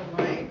children of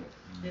the light.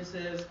 It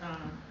says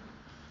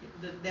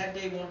that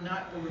day will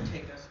not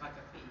overtake us like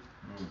a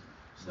thief.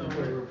 So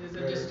there's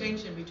a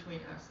distinction between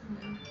us and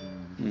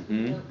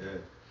them.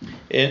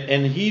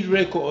 And he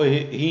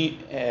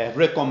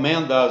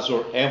recommend us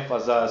or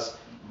emphasize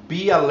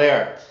be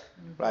alert,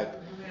 right?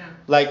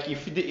 Like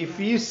if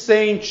he's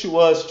saying to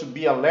us to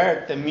be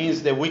alert, that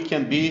means that we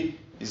can be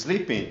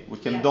sleeping. We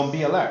can don't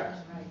be alert.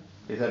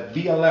 It's that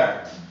be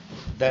alert.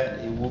 That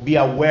it will be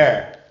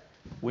aware.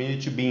 We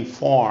need to be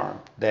informed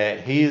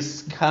that he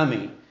is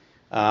coming.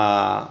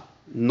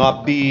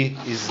 Not be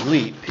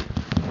asleep.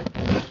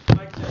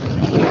 Like in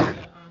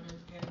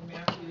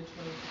Matthew the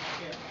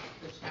 25th,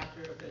 the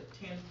chapter of the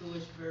 10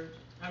 foolish virgins.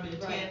 I mean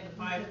the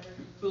 5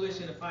 foolish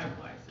and the 5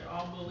 wise. They're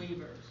all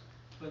believers,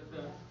 but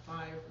the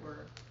 5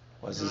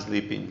 Was not,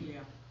 sleeping. Yeah.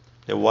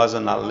 There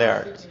wasn't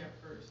alert. Sleeping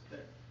at first,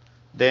 but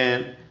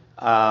Then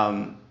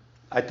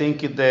I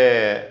think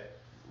that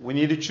we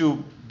need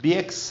to be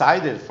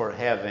excited for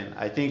heaven.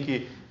 I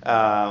think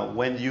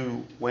when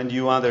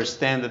you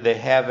understand that the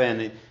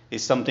heaven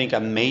is something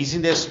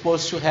amazing that's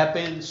supposed to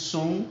happen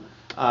soon,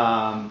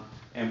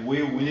 and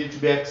we need to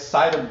be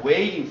excited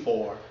waiting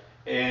for.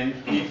 And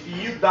if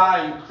you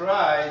die in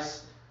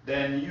Christ,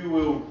 then you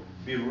will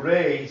be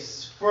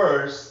raised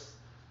first.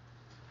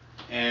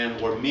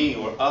 And or me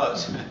or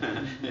us.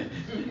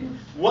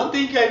 One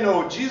thing I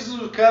know, Jesus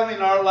will come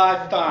in our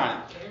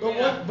lifetime.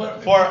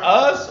 But For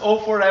us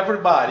or for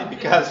everybody.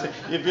 Because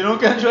if you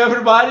don't come to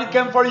everybody,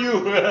 come for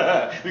you.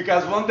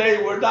 Because one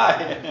day we'll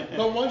die.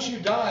 But once you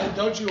die,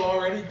 don't you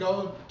already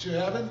go to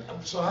heaven?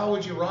 So how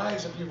would you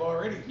rise if you've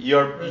already?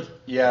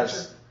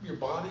 Yes. Your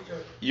body.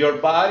 Your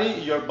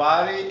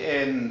body,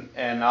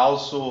 and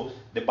also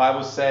the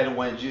Bible said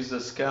when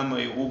Jesus comes,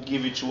 He will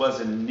give it to us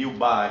a new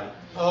body.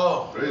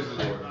 Oh. Praise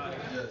the Lord.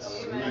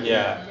 Yes.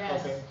 Yeah.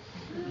 Yes. Okay.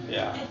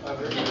 Yeah.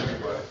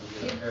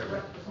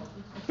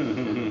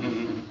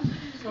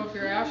 So if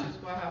you're ashes,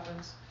 what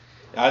happens?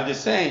 Are the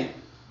same.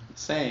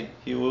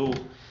 He will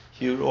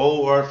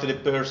all earthly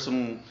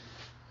person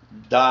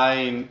die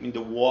in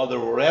the water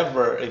or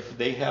wherever. If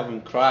they have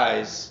in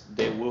Christ,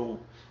 they will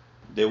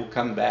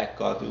come back.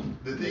 God will.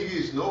 The thing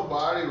is,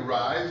 nobody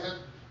rises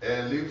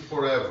and live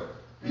forever.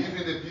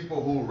 Even the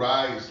people who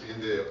rise in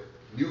the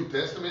New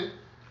Testament,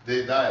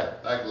 they die,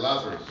 like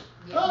Lazarus.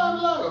 Yeah. Oh, I'm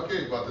alive.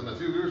 Okay, but in a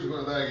few years you're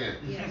going to die again.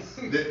 Yes.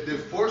 The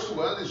first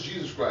one is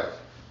Jesus Christ.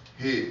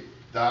 He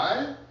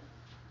died,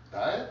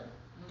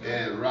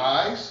 and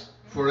rise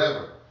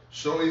forever.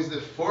 So he's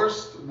the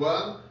first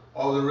one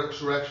of the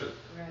resurrection.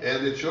 Right.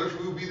 And the church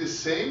will be the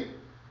same,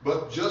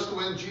 but just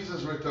when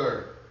Jesus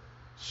returned.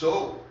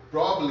 So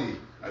probably,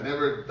 I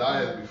never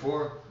died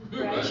before,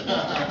 right?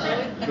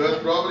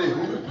 But probably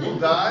who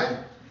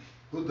died,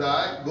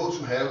 go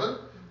to heaven,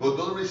 but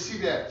don't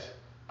receive yet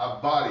a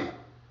body,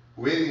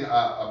 waiting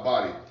a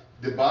body.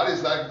 The body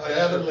is like A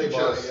heavenly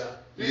body,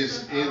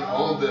 is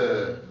on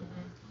the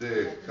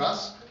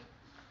cusp,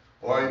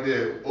 or in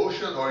the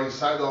ocean, or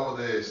inside of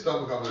the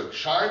stomach of a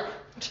shark,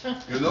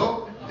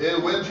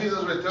 And when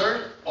Jesus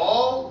returned,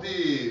 all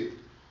the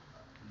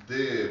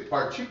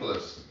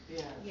particles,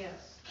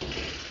 Yes.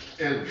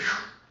 and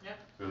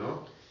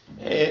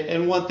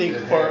And one thing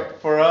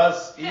for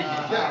us,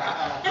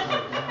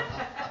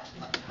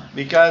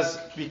 because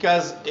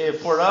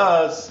for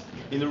us,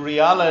 in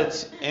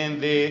reality, in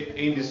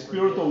the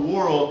spiritual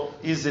world,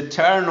 is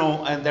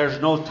eternal and there's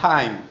no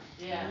time.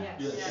 Yeah.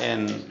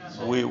 And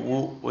we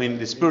in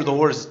the spiritual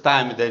world is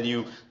time that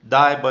you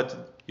die,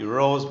 but you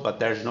rose, but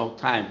there's no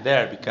time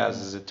there because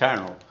it's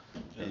eternal.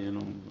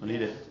 And, we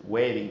need it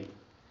waiting.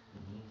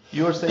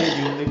 You were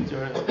saying you lift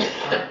your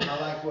I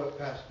like what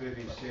Pastor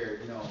Vivian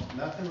shared,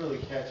 nothing really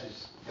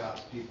catches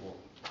God's people,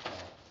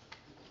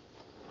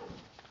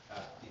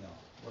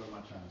 what am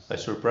I trying to say? a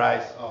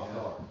surprise. Off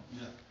guard.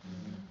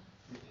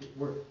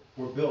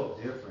 We're built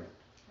different.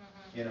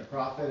 In a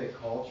prophetic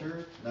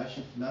culture,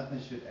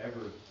 nothing should ever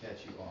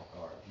catch you off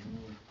guard.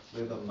 We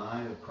have the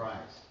mind of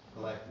Christ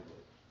collectively.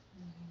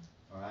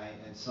 All right,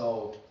 and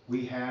so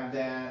we have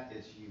that.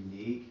 It's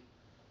unique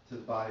to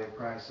the body of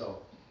Christ.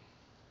 So,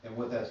 and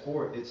what that's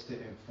for, it's to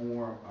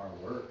inform our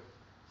work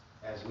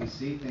as we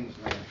see things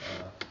ramp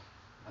up.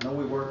 I know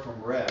we work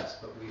from rest,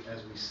 but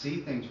as we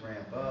see things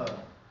ramp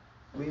up,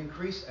 we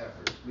increase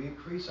efforts. We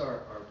increase our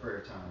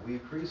prayer time. We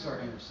increase our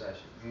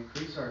intercession. We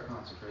increase our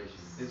consecration.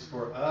 It's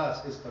for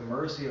us. It's the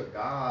mercy of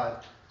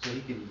God so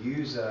He can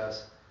use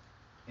us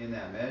in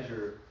that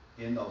measure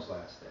in those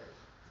last days.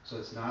 So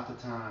it's not the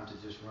time to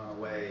just run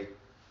away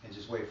and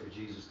just wait for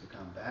Jesus to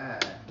come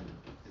back.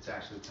 It's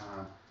actually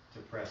time to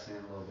press in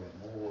a little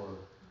bit more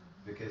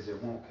because it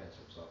won't catch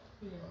us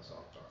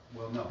off guard.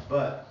 Well, no,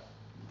 but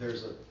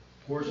there's a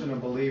portion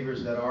of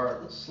believers that are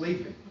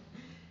sleeping,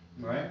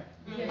 right?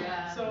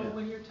 Yeah. So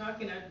when you're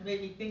talking, it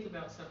made me think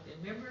about something.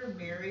 Remember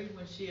Mary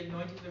when she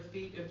anointed the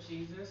feet of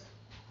Jesus?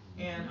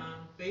 And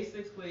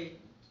basically,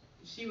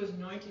 she was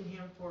anointing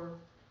him for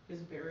his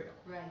burial.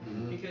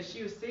 Right. Because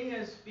she was sitting at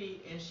his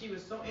feet and she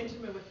was so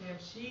intimate with him,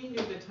 she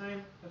knew the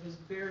time of his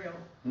burial.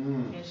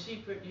 And she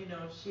put,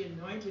 she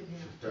anointed him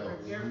to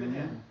prepare for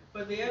him.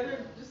 But the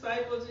other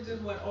disciples, it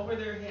just went over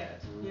their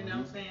heads, you know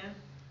what I'm saying?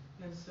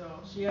 And so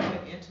she had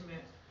been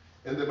intimate.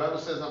 And the Bible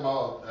says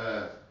about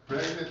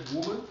pregnant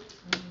woman.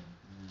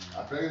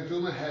 A pregnant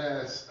woman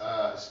has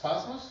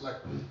spasms, like.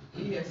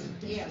 Yes.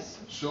 Yes.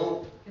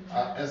 So,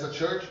 as a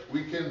church,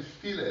 we can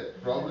feel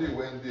it probably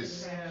when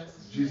this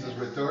Jesus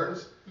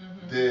returns,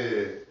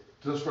 the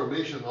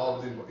transformation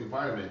of the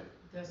environment.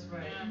 That's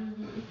right.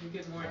 You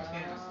get more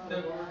intense.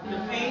 The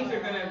pains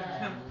are going to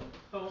become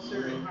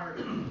closer and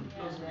harder.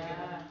 Closer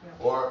together.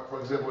 Or,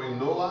 for example, in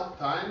Noah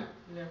time,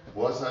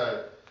 was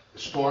a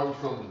storm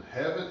from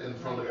heaven and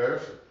from the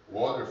earth,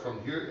 water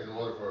from here and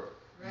water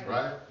from,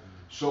 right?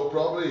 So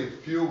probably a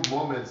few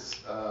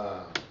moments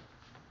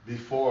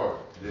before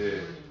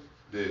the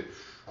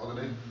how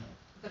the name?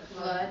 The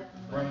flood.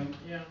 Rain.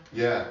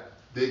 Yeah,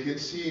 they can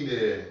see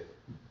the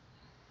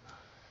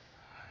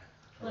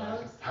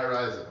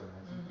horizon.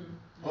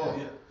 Oh,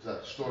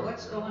 that storm.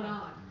 What's going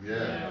on?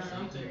 Yeah.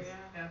 Something's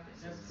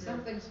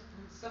happening.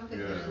 Something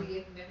that we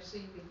have never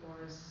seen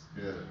before is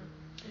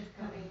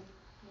coming.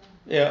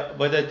 Yeah,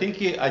 but I think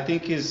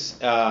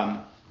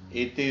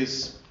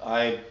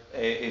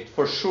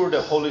for sure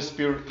the Holy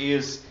Spirit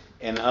is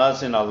in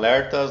us and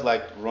alert us,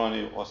 like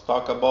Ronnie was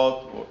talking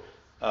about.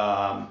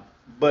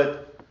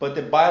 But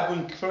the Bible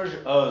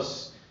encourages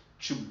us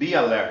to be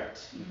alert,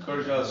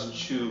 encourages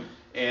us to,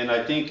 and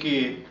I think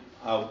you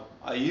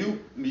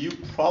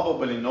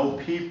probably know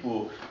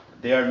people,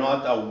 they are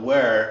not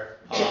aware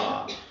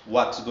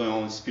what's going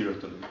on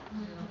spiritually,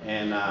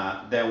 and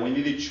that we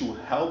needed to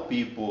help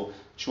people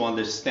to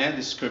understand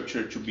the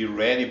scripture, to be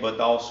ready, but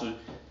also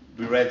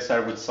be ready to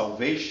start with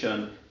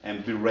salvation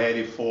and be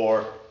ready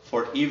for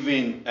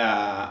even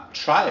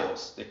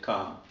trials that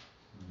come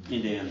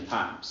in the end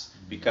times.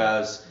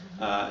 Because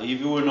if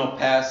you will not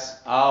pass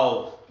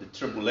out the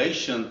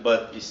tribulation,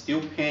 but it's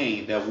still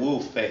pain that we'll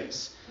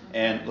face.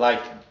 And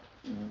like,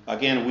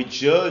 again, we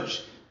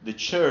judge the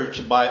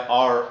church by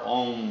our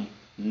own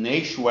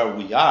nation where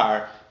we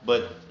are,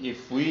 but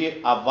if we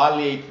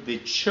evaluate the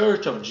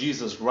church of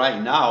Jesus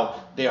right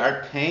now, they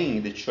are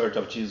paying the church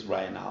of Jesus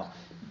right now.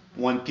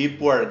 When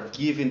people are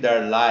giving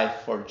their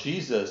life for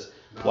Jesus,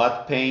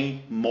 what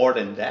pain more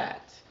than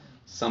that?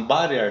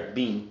 Somebody are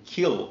being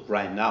killed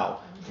right now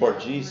for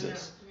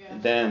Jesus.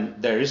 Then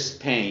there is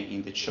pain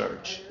in the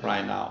church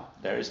right now.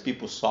 There is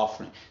people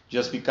suffering.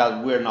 Just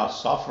because we're not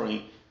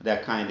suffering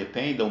that kind of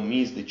pain, don't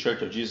mean the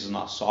church of Jesus is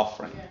not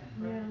suffering.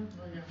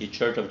 The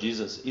church of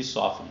Jesus is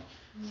suffering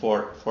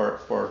for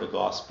the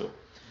gospel.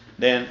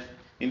 Then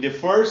in the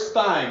first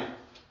time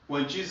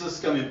when Jesus is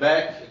coming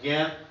back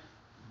again,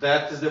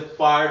 that is the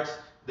part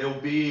there will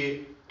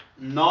be,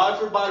 not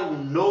everybody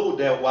will know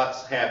that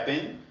what's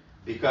happened,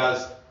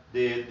 because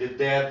the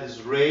dead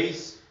is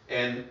raised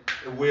and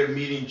we're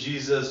meeting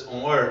Jesus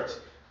on earth.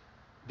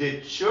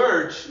 The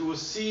church will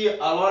see a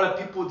lot of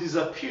people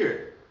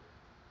disappear.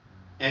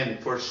 And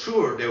for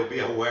sure they will be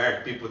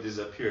aware people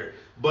disappear.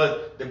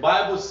 But the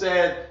Bible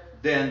said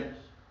then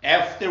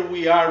after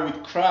we are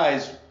with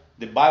Christ,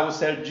 the Bible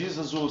said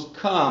Jesus will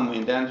come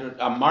in the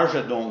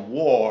Armageddon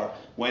war.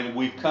 When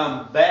we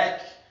come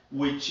back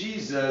with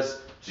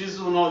Jesus, Jesus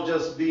will not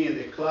just be in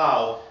the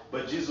cloud,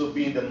 but Jesus will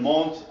be in the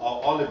Mount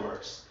of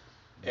Olives.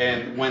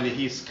 And when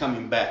he's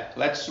coming back.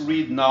 Let's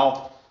read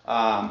now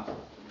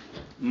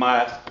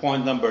my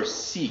point number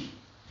C.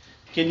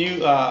 Can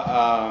you,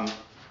 I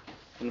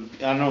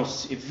don't know,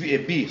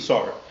 B,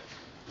 sorry.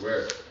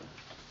 Where?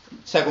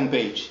 Second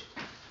page.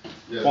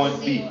 Yes.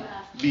 Point B.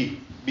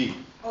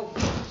 Oh.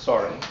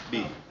 Sorry,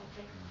 B.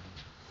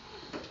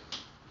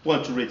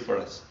 Want to read for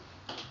us?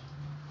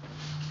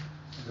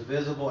 The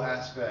visible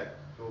aspect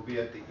will be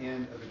at the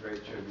end of the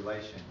Great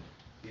Tribulation.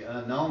 The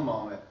unknown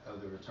moment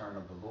of the return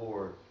of the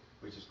Lord,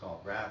 which is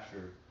called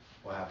rapture,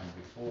 will happen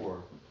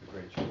before the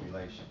Great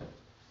Tribulation.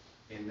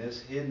 In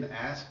this hidden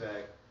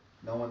aspect,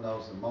 no one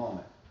knows the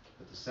moment.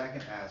 But the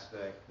second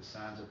aspect, the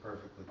signs are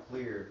perfectly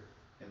clear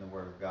in the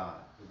Word of God.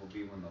 It will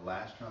be when the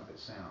last trumpet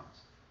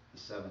sounds, the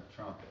seventh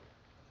trumpet.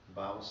 The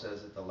Bible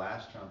says that the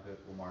last trumpet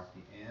will mark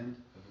the end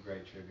of the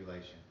Great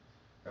Tribulation.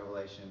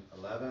 Revelation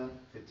 11,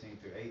 15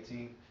 through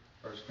 18,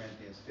 1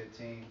 Corinthians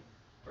 15,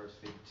 verse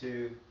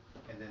 52,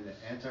 and then the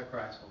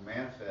Antichrist will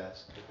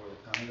manifest before the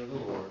coming of the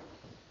Lord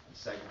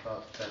in 2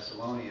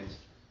 Thessalonians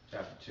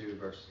chapter 2,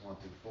 verses 1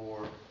 through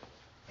 4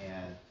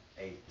 and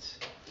 8.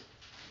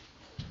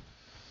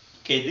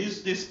 Okay,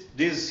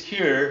 this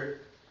here,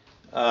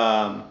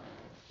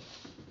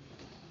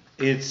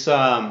 it's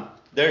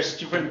there's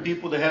different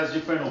people that has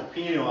different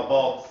opinion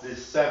about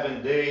this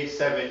 7 days,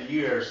 7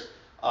 years,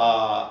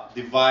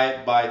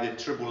 divided by the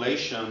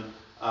tribulation.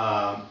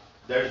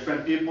 There are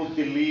different people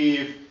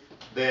believe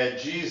that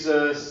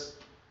Jesus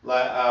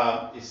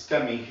is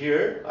coming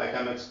here, like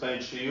I'm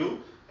explaining to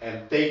you,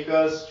 and take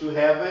us to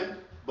heaven,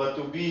 but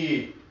to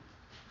be,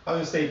 how do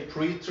you say,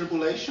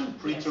 pre-tribulation?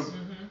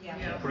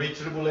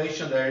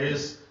 Pre-tribulation,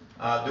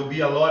 there'll be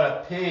a lot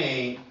of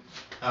pain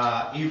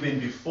even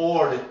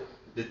before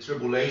the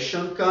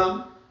tribulation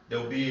come.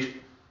 There'll be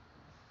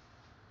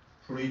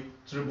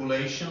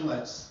pre-tribulation,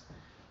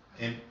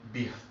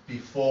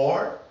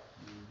 before.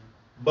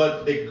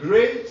 But the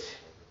great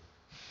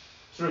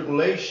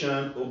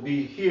tribulation will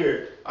be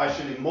here,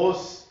 actually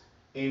most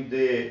in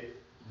the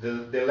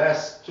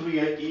last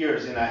 3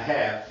 years and a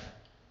half.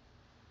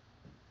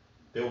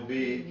 There will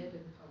be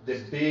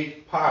the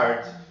big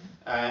part,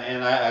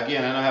 and I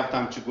don't have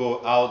time to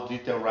go out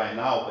detail right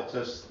now, but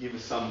just give you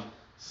some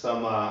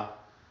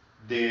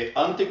the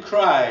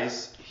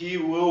Antichrist, he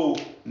will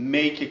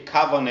make a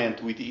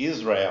covenant with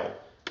Israel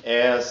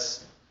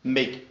as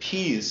make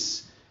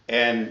peace,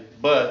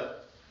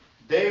 but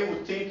they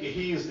would think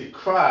he is the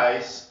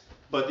Christ,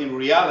 but in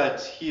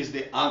reality he is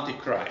the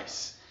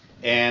Antichrist.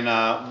 And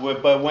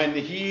but when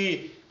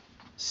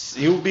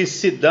he'll be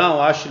sit down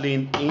actually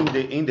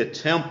in the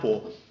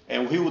temple,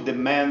 and he will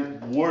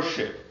demand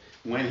worship.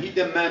 When he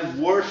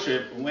demand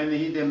worship,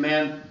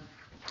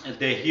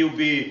 that he'll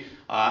be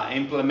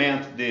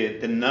implement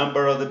the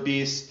number of the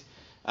beast,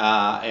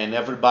 and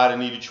everybody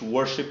needed to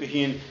worship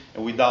him,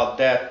 and without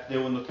that they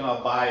will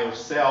cannot buy or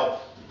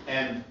sell.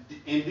 And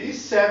in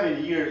these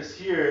 7 years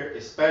here,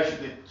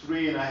 especially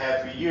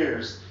 3.5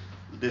 years,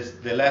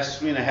 the last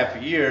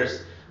 3.5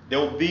 years, there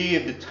will be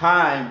the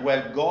time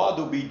where God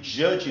will be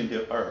judging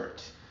the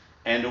earth,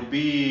 and it will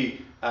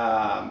be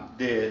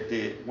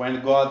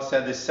when God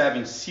said the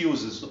 7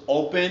 seals is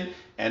open,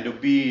 and it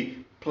will be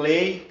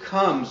plague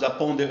comes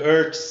upon the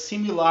earth,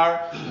 similar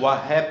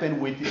what happened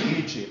with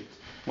Egypt.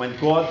 When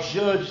God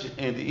judged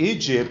in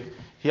Egypt,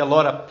 a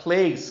lot of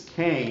plagues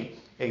came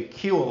and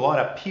killed a lot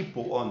of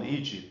people on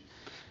Egypt.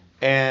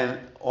 And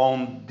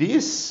on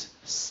this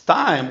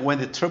time, when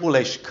the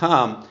tribulation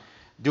come,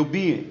 there'll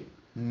be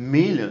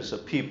millions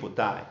of people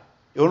die.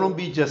 It won't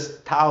be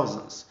just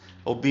thousands.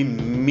 It will be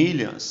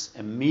millions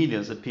and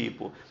millions of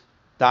people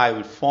die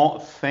with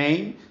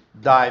fame,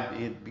 die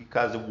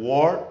because of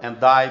war, and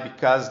die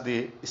because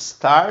the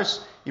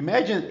stars.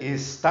 Imagine a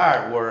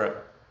star or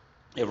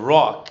a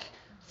rock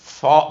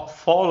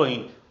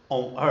falling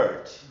on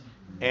earth,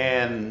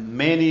 and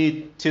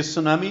many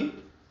tsunami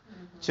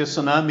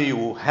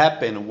will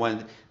happen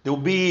when there will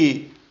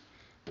be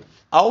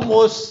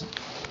almost,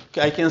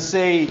 I can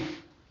say,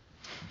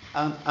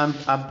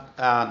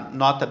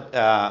 not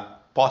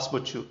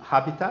possible to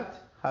habitat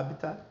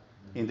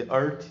in the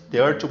earth.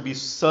 The earth will be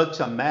such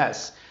a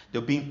mess.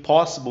 It'll be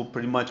impossible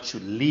pretty much to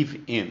live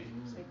in.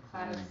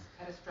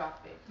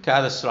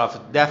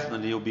 Catastrophic.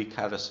 Definitely it will be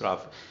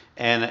catastrophic.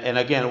 And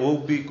again, we'll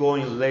be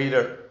going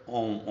later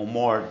on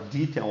more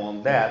detail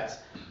on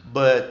that.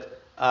 But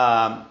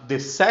the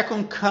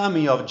second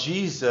coming of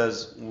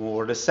Jesus,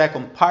 or the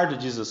second part of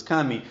Jesus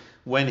coming,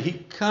 when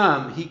he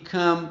come,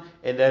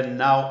 and then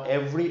now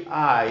every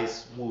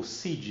eyes will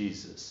see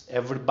Jesus.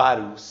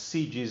 Everybody will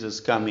see Jesus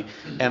coming.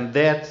 And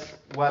that's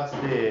what's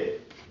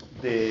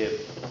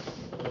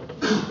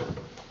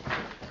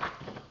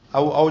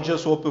I'll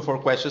just open for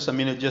questions a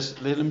minute.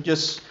 Let me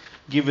just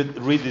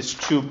read these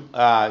two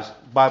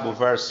Bible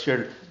verses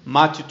here.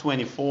 Matthew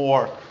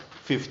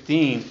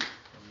 24:15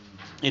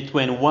 and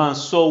 21.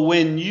 So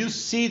when you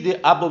see the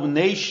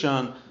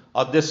abomination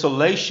of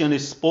desolation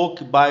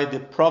spoken by the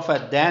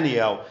prophet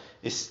Daniel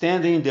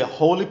standing in the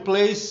holy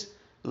place,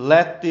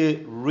 let the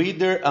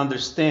reader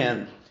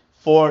understand.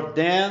 For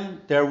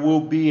then there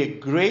will be a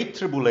great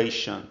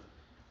tribulation.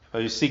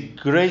 You see,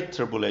 great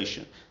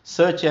tribulation,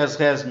 such as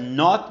has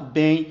not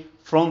been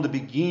from the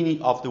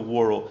beginning of the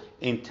world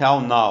until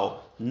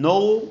now,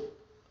 no,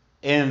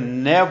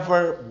 and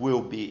never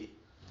will be.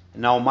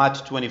 Now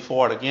Matthew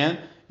 24 again.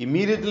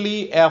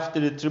 Immediately after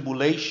the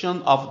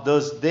tribulation of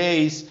those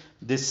days,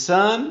 the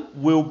sun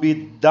will be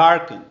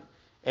darkened,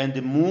 and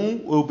the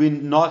moon will be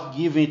not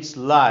giving its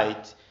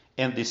light,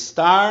 and the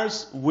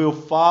stars will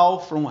fall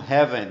from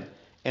heaven,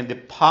 and the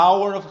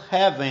power of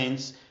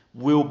heavens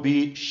will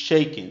be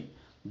shaken.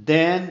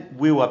 Then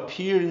will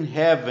appear in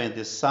heaven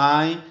the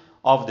sign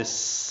of the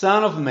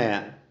Son of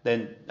Man.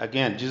 Then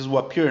again, Jesus will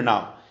appear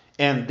now.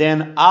 And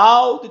then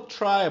all the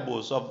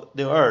tribes of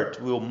the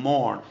earth will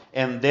mourn,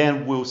 and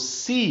then will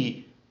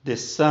see the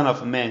Son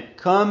of Man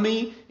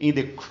coming in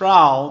the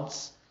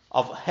crowds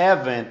of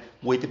heaven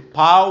with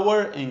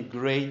power and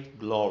great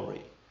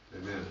glory.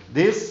 Amen.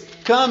 This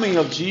coming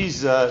of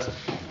Jesus,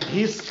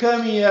 he's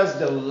coming as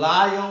the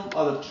Lion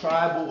of the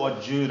tribe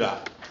of Judah.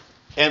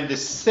 And the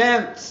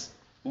saints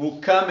will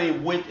come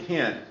in with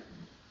him.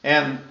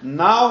 And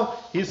now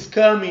he's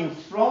coming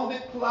from the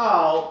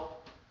cloud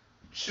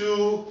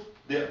to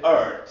the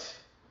earth.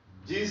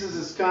 Jesus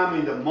is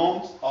coming the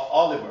Mount of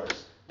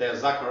Olives. That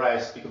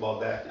Zachariah speak about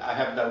that. I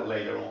have that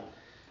later on.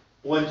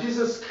 When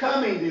Jesus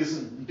coming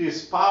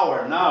this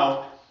power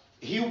now,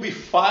 he will be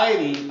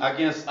fighting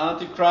against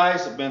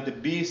Antichrist, against the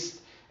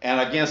beast,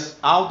 and against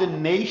all the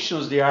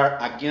nations that are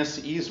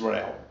against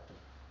Israel.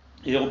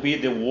 It will be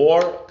the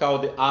war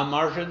called the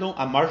Armageddon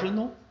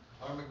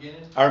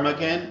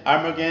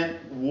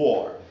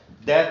war.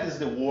 That is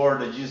the war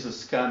that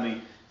Jesus is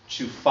coming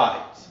to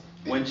fight.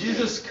 When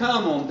Jesus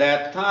comes on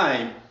that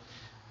time,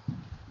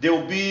 there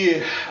will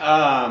be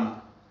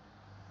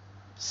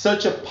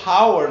such a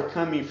power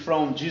coming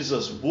from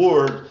Jesus'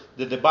 word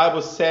that the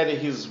Bible said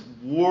his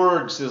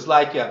words is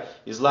like a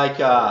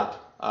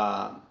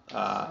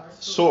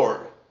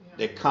sword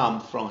that come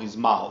from his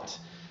mouth,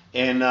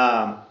 and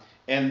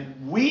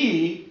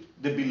we,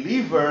 the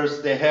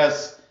believers that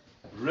has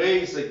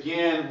raised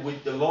again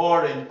with the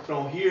Lord, and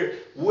from here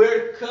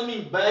we're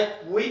coming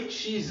back with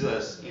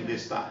Jesus in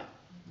this time.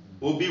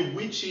 We'll be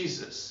with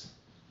Jesus,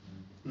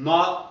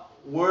 not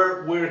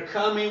we're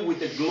coming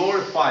with a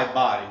glorified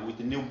body, with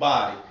a new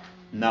body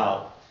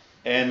now.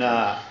 And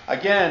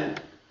again,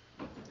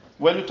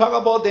 when we talk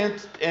about the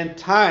end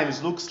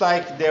times, looks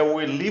like that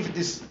we leave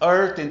this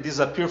earth and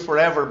disappear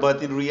forever,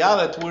 but in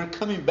reality, we're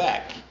coming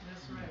back.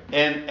 That's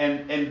right.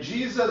 And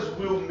Jesus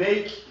will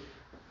make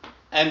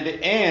at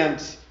the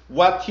end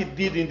what he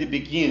did in the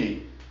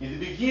beginning. In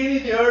the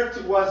beginning, the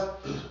earth was,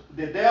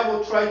 the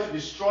devil tried to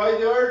destroy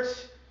the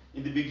earth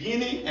in the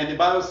beginning, and the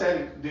Bible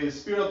said the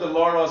Spirit of the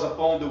Lord was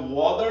upon the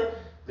water,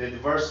 the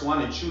verse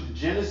 1 and 2, the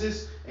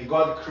Genesis, and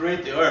God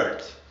created the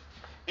earth.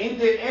 In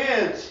the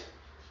end,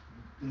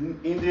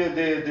 in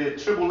the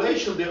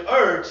tribulation, the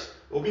earth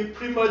will be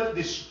pretty much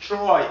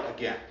destroyed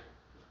again.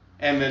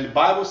 And then the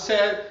Bible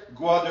said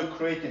God will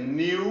create a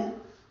new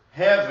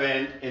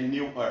heaven and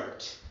new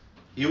earth.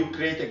 He will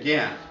create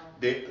again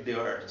the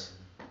earth.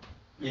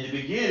 In the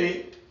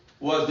beginning,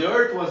 the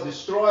earth was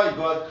destroyed,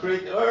 God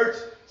created the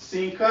earth,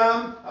 sin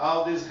come,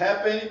 all this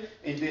happening.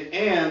 In the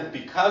end,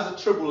 because of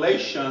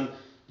tribulation,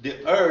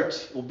 the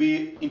earth will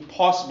be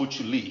impossible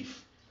to live.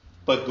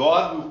 But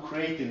God will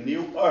create a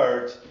new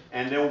earth,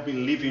 and they will be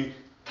living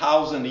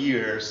 1,000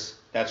 years.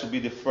 That will be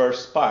the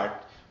first part,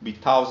 be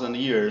 1,000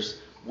 years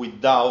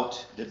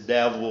without the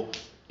devil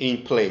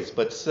in place.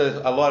 But it's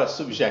a lot of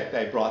subject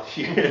I brought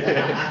here.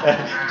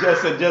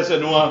 just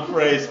in one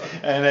phrase,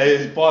 and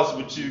it's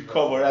impossible to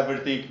cover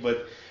everything.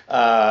 But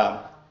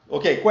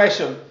okay,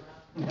 question.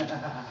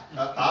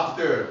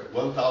 After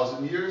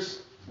 1,000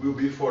 years, we'll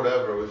be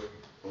forever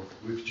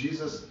with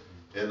Jesus.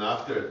 And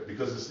after,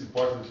 because it's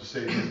important to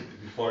say this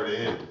before the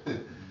end,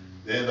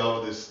 the end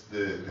of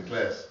the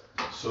class.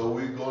 So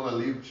we're gonna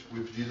live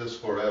with Jesus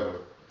forever.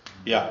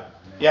 Yeah,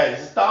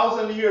 it's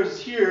 1,000 years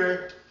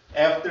here.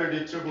 After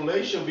the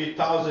tribulation, will be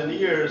 1,000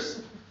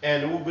 years,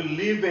 and we'll be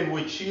living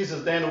with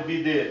Jesus. Then will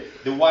be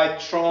the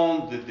white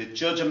throne, the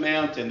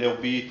judgment, and they'll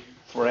be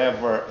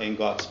forever in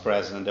God's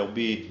presence. They'll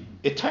be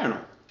eternal.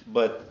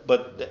 But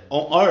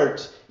on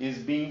earth is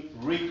being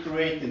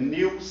recreated,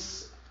 new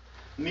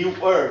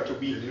earth to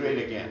be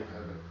created again.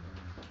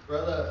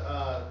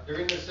 Brother,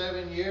 during the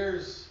 7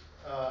 years,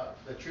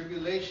 the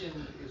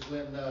tribulation is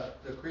when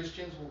the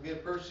Christians will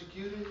get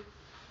persecuted.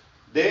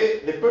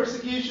 The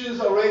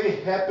persecutions already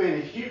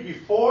happened here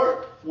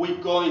before we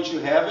go into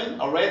heaven.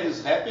 Already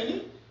is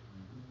happening.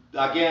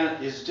 Again,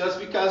 it's just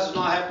because it's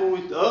not happening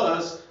with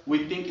us,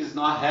 we think it's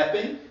not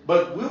happening.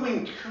 But will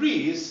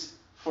increase,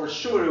 for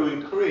sure it will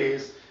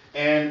increase.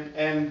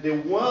 And the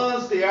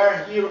ones that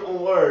are here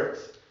on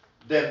earth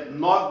that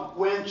not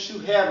went to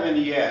heaven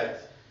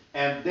yet,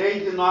 and they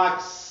do not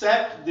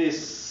accept this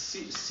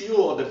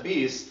seal of the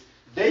beast,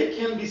 they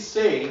can be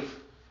saved,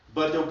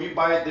 but they'll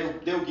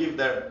give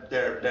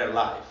their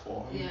life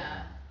for it.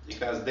 Yeah.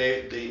 Because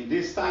they in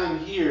this time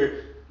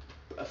here,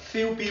 a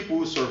few people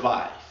will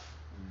survive.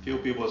 Few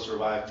people will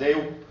survive. They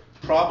will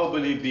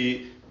probably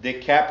be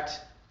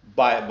kept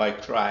by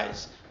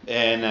Christ.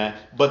 And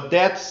but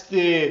that's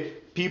the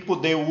people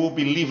they will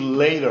believe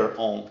later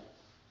on.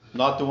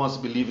 Not the ones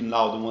believing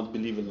now, the ones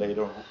believing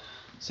later on.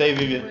 Say,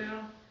 Vivian.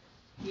 Well,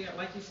 yeah,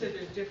 like you said,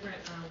 there's different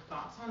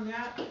thoughts on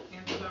that.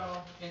 And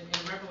so in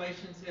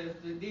Revelation says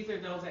that these are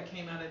those that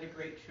came out of the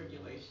Great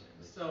Tribulation.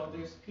 So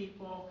there's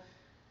people,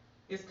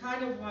 it's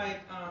kind of like,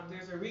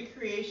 there's a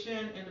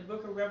recreation in the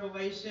book of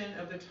Revelation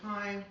of the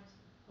time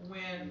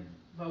when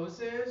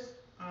Moses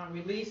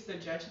released the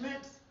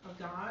judgments of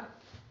God.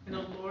 And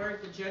the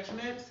Lord, the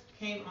judgments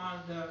came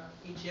on the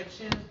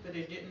Egyptians, but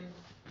it didn't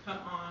come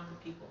on the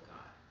people of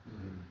God.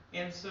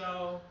 And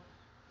so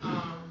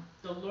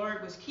the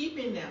Lord was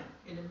keeping them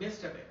in the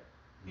midst of it.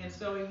 And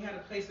so he had a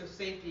place of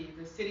safety,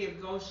 the city of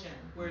Goshen,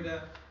 where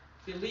the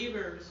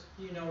believers,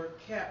 were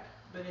kept.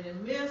 But in the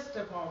midst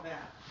of all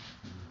that,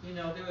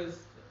 there was,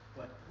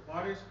 the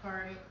waters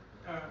parting,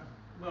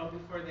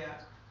 before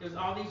that, there was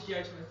all these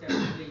judgments that were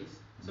released.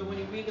 So when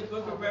you read the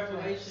book of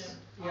Revelation,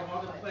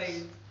 all the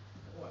plagues,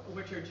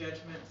 which are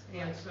judgments.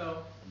 And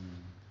so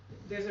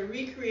there's a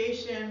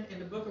recreation in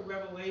the book of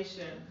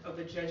Revelation of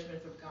the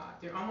judgments of God.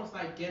 They're almost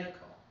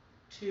identical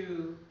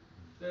to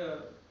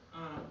the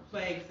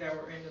plagues that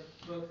were in the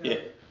book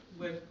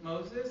with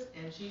Moses,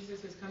 and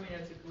Jesus is coming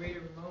as a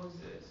greater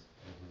Moses.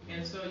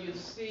 And so you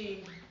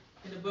see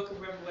in the book of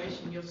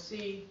Revelation, you'll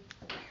see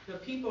the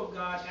people of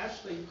God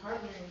actually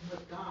partnering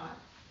with God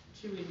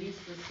to release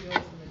the seals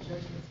and the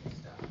judgments and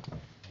stuff.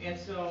 And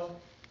so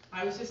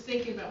I was just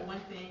thinking about one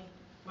thing,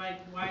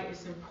 like why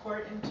it's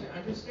important to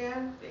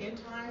understand the end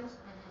times.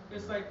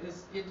 It's like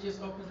this, it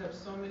just opens up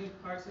so many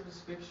parts of the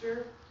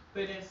scripture.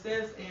 But it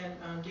says in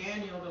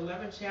Daniel, the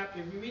 11th chapter,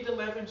 if you read the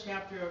 11th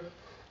chapter of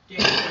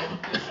Daniel,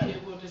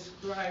 it will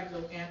describe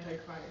the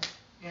Antichrist.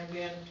 And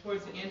then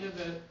towards the end of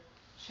the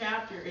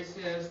chapter, it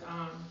says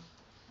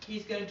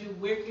he's going to do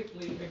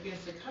wickedly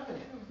against the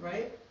covenant,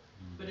 right?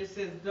 But it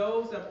says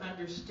those of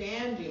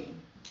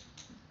understanding,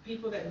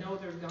 people that know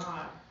their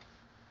God,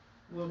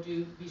 will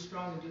be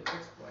strong and do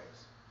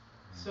exploits.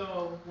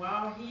 So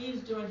while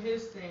he's doing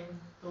his thing,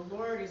 the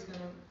Lord is going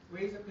to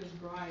raise up his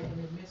bride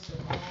in the midst of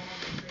all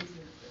the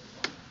craziness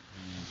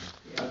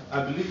that's going on.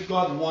 I believe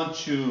God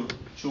wants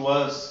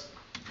us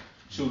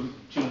to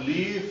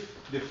live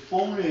the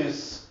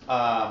fullness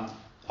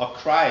of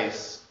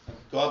Christ.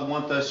 God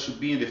wants us to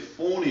be in the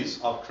fullness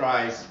of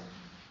Christ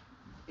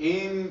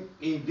in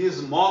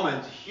this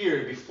moment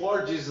here,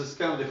 before Jesus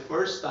comes the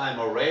first time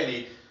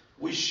already.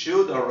 We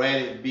should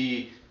already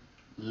be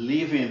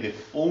living the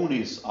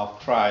fullness of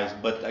Christ.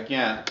 But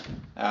again,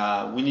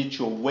 we need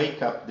to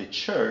wake up the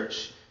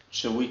church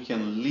so we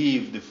can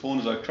live the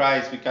fullness of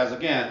Christ, because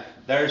again,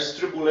 there's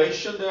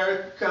tribulation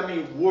there,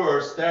 coming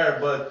worse there,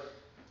 but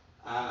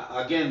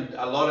again,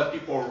 a lot of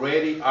people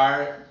already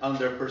are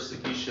under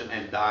persecution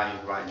and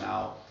dying right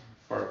now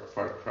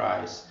for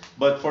Christ.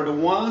 But for the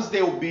ones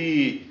they will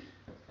be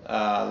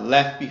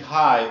left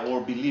behind or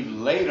believe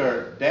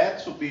later,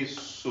 that will be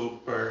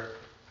super,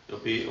 will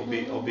be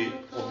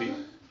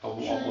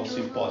almost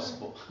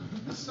impossible.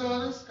 The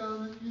sun is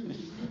coming.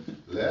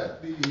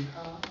 Left behind.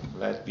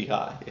 Left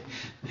Behind.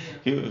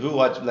 Who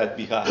watched Left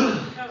Behind?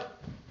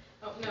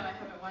 Oh, no, I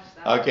haven't watched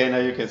that. Okay, now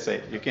you can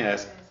say. You can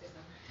ask.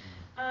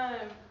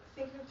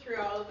 Thinking through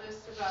all of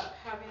this about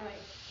having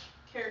like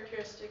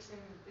characteristics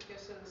and the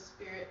gifts of the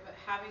Spirit, but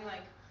having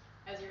like,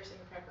 as you were saying,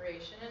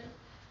 preparation,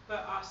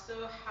 but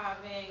also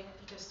having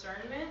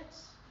discernment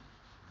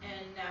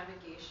and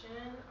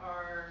navigation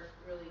are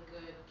really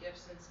good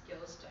gifts and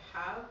skills to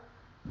have,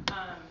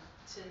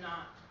 to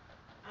not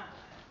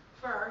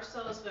for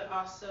ourselves, but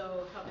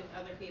also helping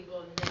other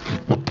people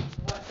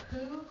know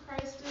who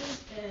Christ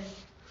is and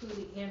who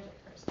the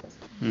Antichrist is.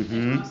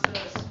 And also,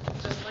 it's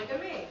just like a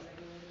maze. Like,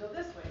 you need to go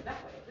this way,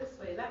 that way.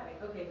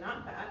 Okay,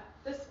 not that,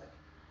 this way,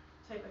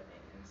 type of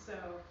thing. And so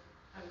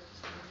I was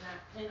just doing that,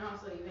 and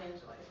also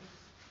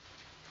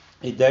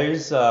evangelizing. There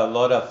is a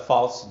lot of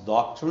false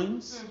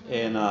doctrines,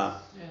 and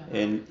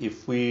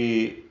if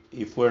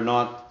we're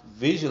not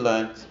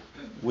vigilant,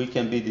 we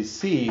can be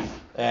deceived.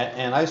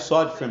 And I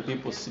saw different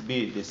people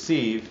be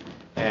deceived,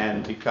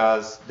 and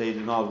because they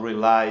do not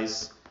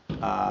realize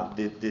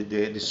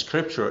the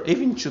scripture.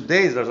 Even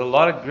today, there's a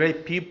lot of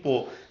great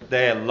people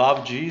that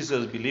love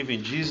Jesus, believe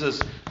in Jesus,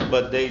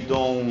 but they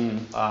don't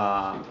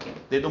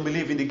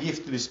believe in the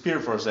gift of the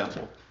Spirit, for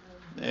example,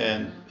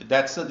 and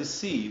that's a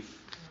deceive.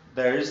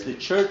 There is, the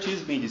church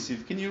is being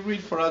deceived. Can you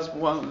read for us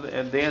one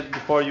and then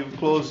before you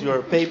close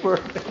your paper?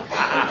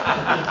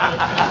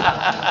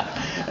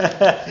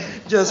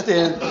 just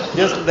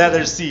let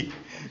her see.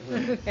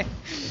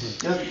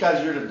 Just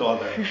because you're the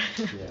daughter.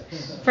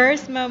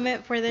 First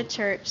moment for the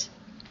church,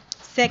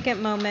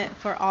 second moment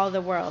for all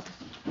the world.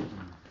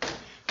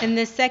 In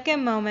the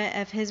second moment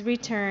of his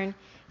return,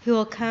 he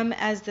will come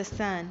as the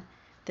Son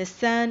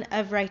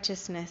of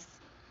righteousness.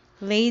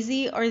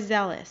 Lazy or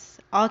zealous,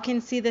 all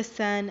can see the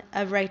Son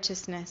of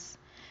righteousness.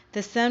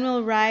 The sun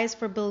will rise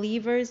for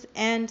believers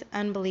and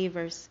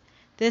unbelievers.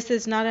 This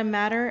is not a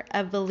matter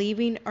of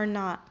believing or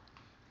not.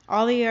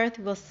 All the earth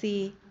will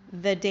see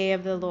the day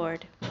of the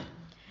Lord.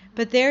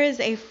 But there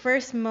is a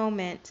first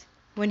moment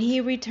when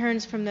he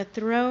returns from the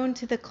throne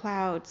to the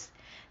clouds.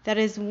 That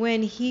is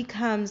when he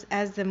comes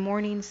as the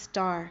morning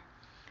star.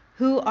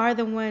 Who are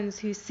the ones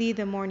who see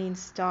the morning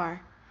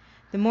star?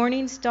 The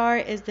morning star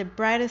is the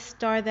brightest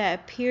star that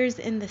appears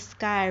in the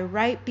sky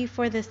right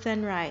before the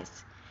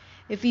sunrise.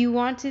 If you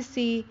want to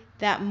see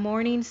that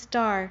morning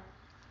star,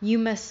 You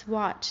must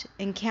watch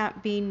and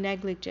can't be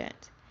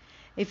negligent.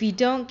 If you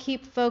don't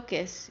keep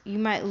focus, you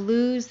might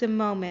lose the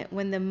moment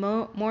when the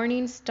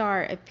morning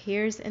star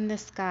appears in the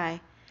sky.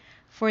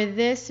 For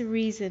this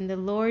reason, the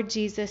Lord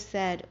Jesus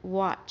said,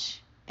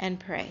 watch and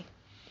pray.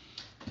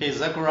 Okay,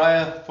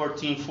 Zechariah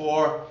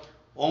 14:4.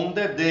 On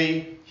that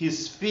day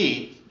his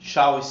feet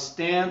shall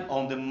stand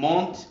on the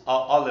Mount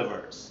of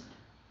Olives,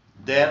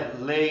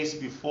 that lays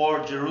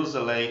before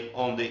Jerusalem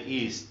on the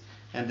east,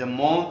 and the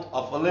Mount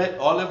of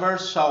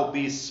Olives shall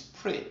be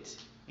split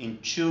in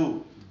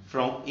two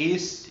from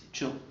east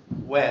to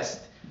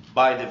west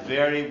by the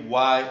very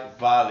wide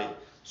valley,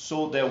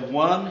 so that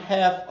one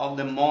half of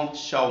the mount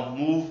shall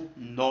move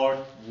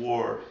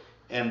northward,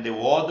 and the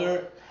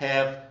other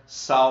half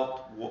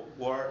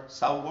southward.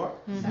 Southward.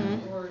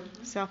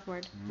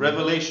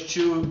 Revelation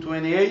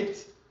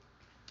 2:28.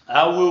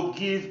 I will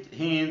give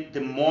him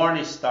the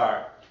morning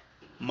star.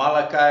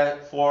 Malachi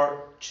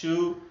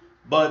 4:2.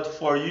 But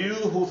for you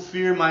who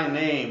fear my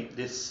name,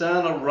 the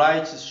Son of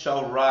Righteousness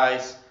shall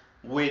rise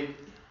with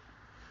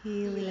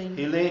Healing.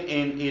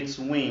 in its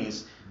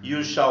wings.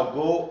 You shall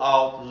go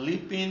out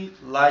leaping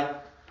like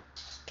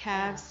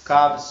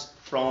calves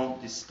from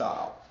the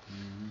stall.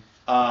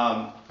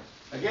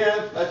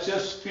 Again, let's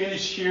just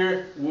finish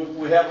here.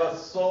 We have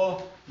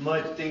so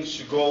much things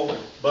to go,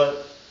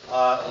 but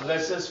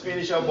let's just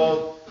finish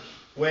about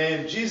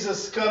when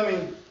Jesus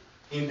coming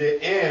in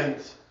the end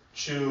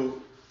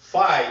to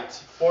fight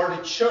for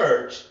the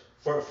church,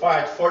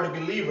 fight for the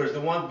believers,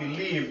 the one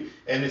believe,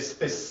 and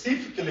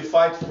specifically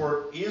fight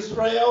for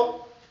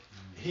Israel.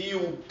 He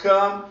will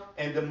come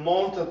and the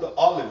Mount of the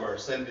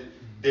Olives, and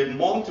the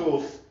Mount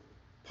will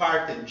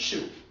part in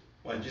two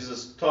when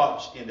Jesus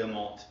touched in the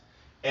mount.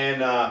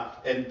 And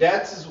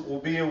that will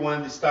be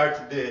when they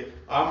start the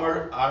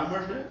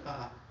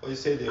what do you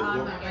say, the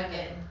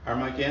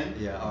Armageddon?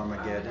 Yeah,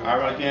 Armageddon.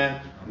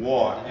 Armageddon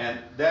war, and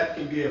that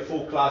can be a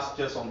full class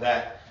just on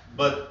that.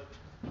 But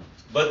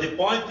the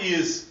point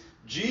is,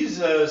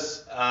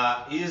 Jesus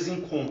is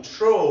in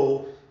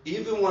control,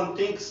 even when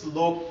things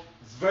look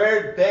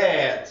very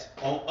bad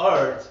on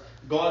earth.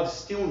 God is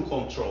still in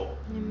control.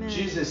 Amen.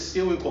 Jesus is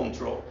still in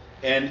control,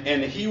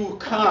 and He will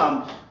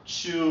come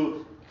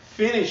to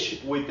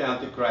finish with the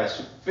Antichrist,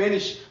 to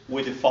finish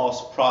with the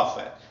false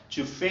prophet,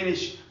 to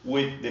finish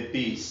with the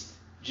beast.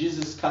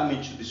 Jesus is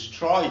coming to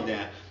destroy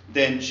them.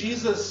 Then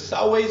Jesus is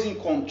always in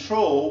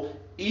control,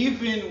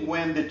 even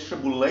when the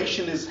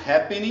tribulation is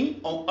happening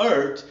on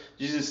earth.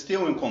 Jesus is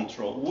still in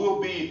control. We'll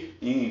be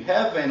in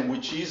heaven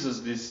with Jesus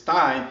this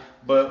time,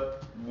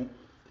 but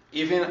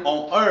even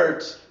on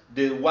earth,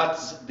 the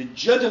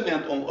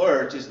judgment on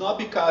earth is not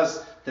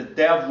because the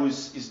devil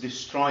is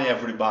destroying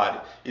everybody.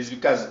 It's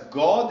because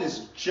God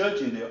is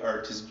judging the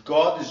earth.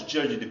 God is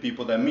judging the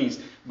people. That means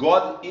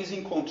God is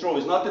in control.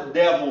 It's not the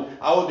devil,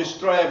 I will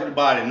destroy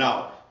everybody.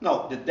 No,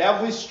 the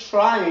devil is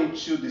trying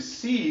to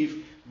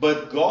deceive,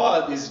 but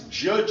God is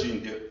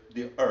judging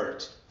the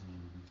earth.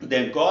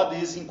 Then God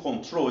is in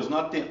control. It's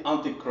not the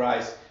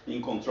Antichrist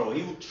in control.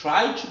 He will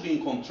try to be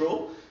in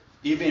control,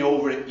 even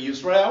over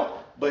Israel,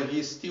 but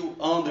he's still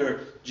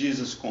under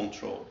Jesus'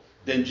 control.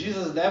 Then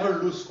Jesus never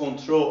loses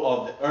control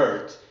of the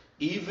earth,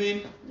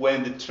 even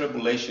when the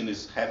tribulation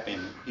is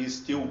happening. He's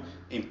still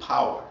in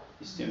power.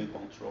 He's still in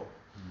control.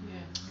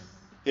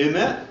 Yeah.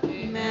 Amen?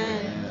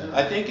 Amen.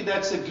 I think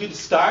that's a good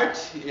start.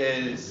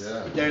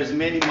 There's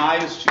many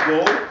miles to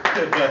go,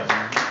 but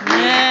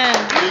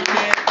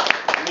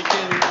we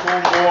can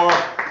go more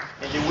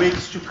in the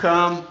weeks to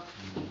come.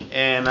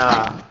 And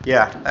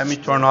let me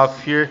turn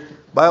off here.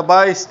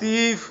 Bye,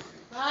 Steve.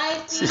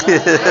 Bye, Steve.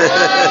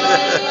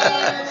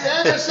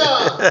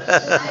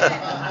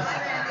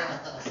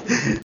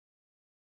 Bye.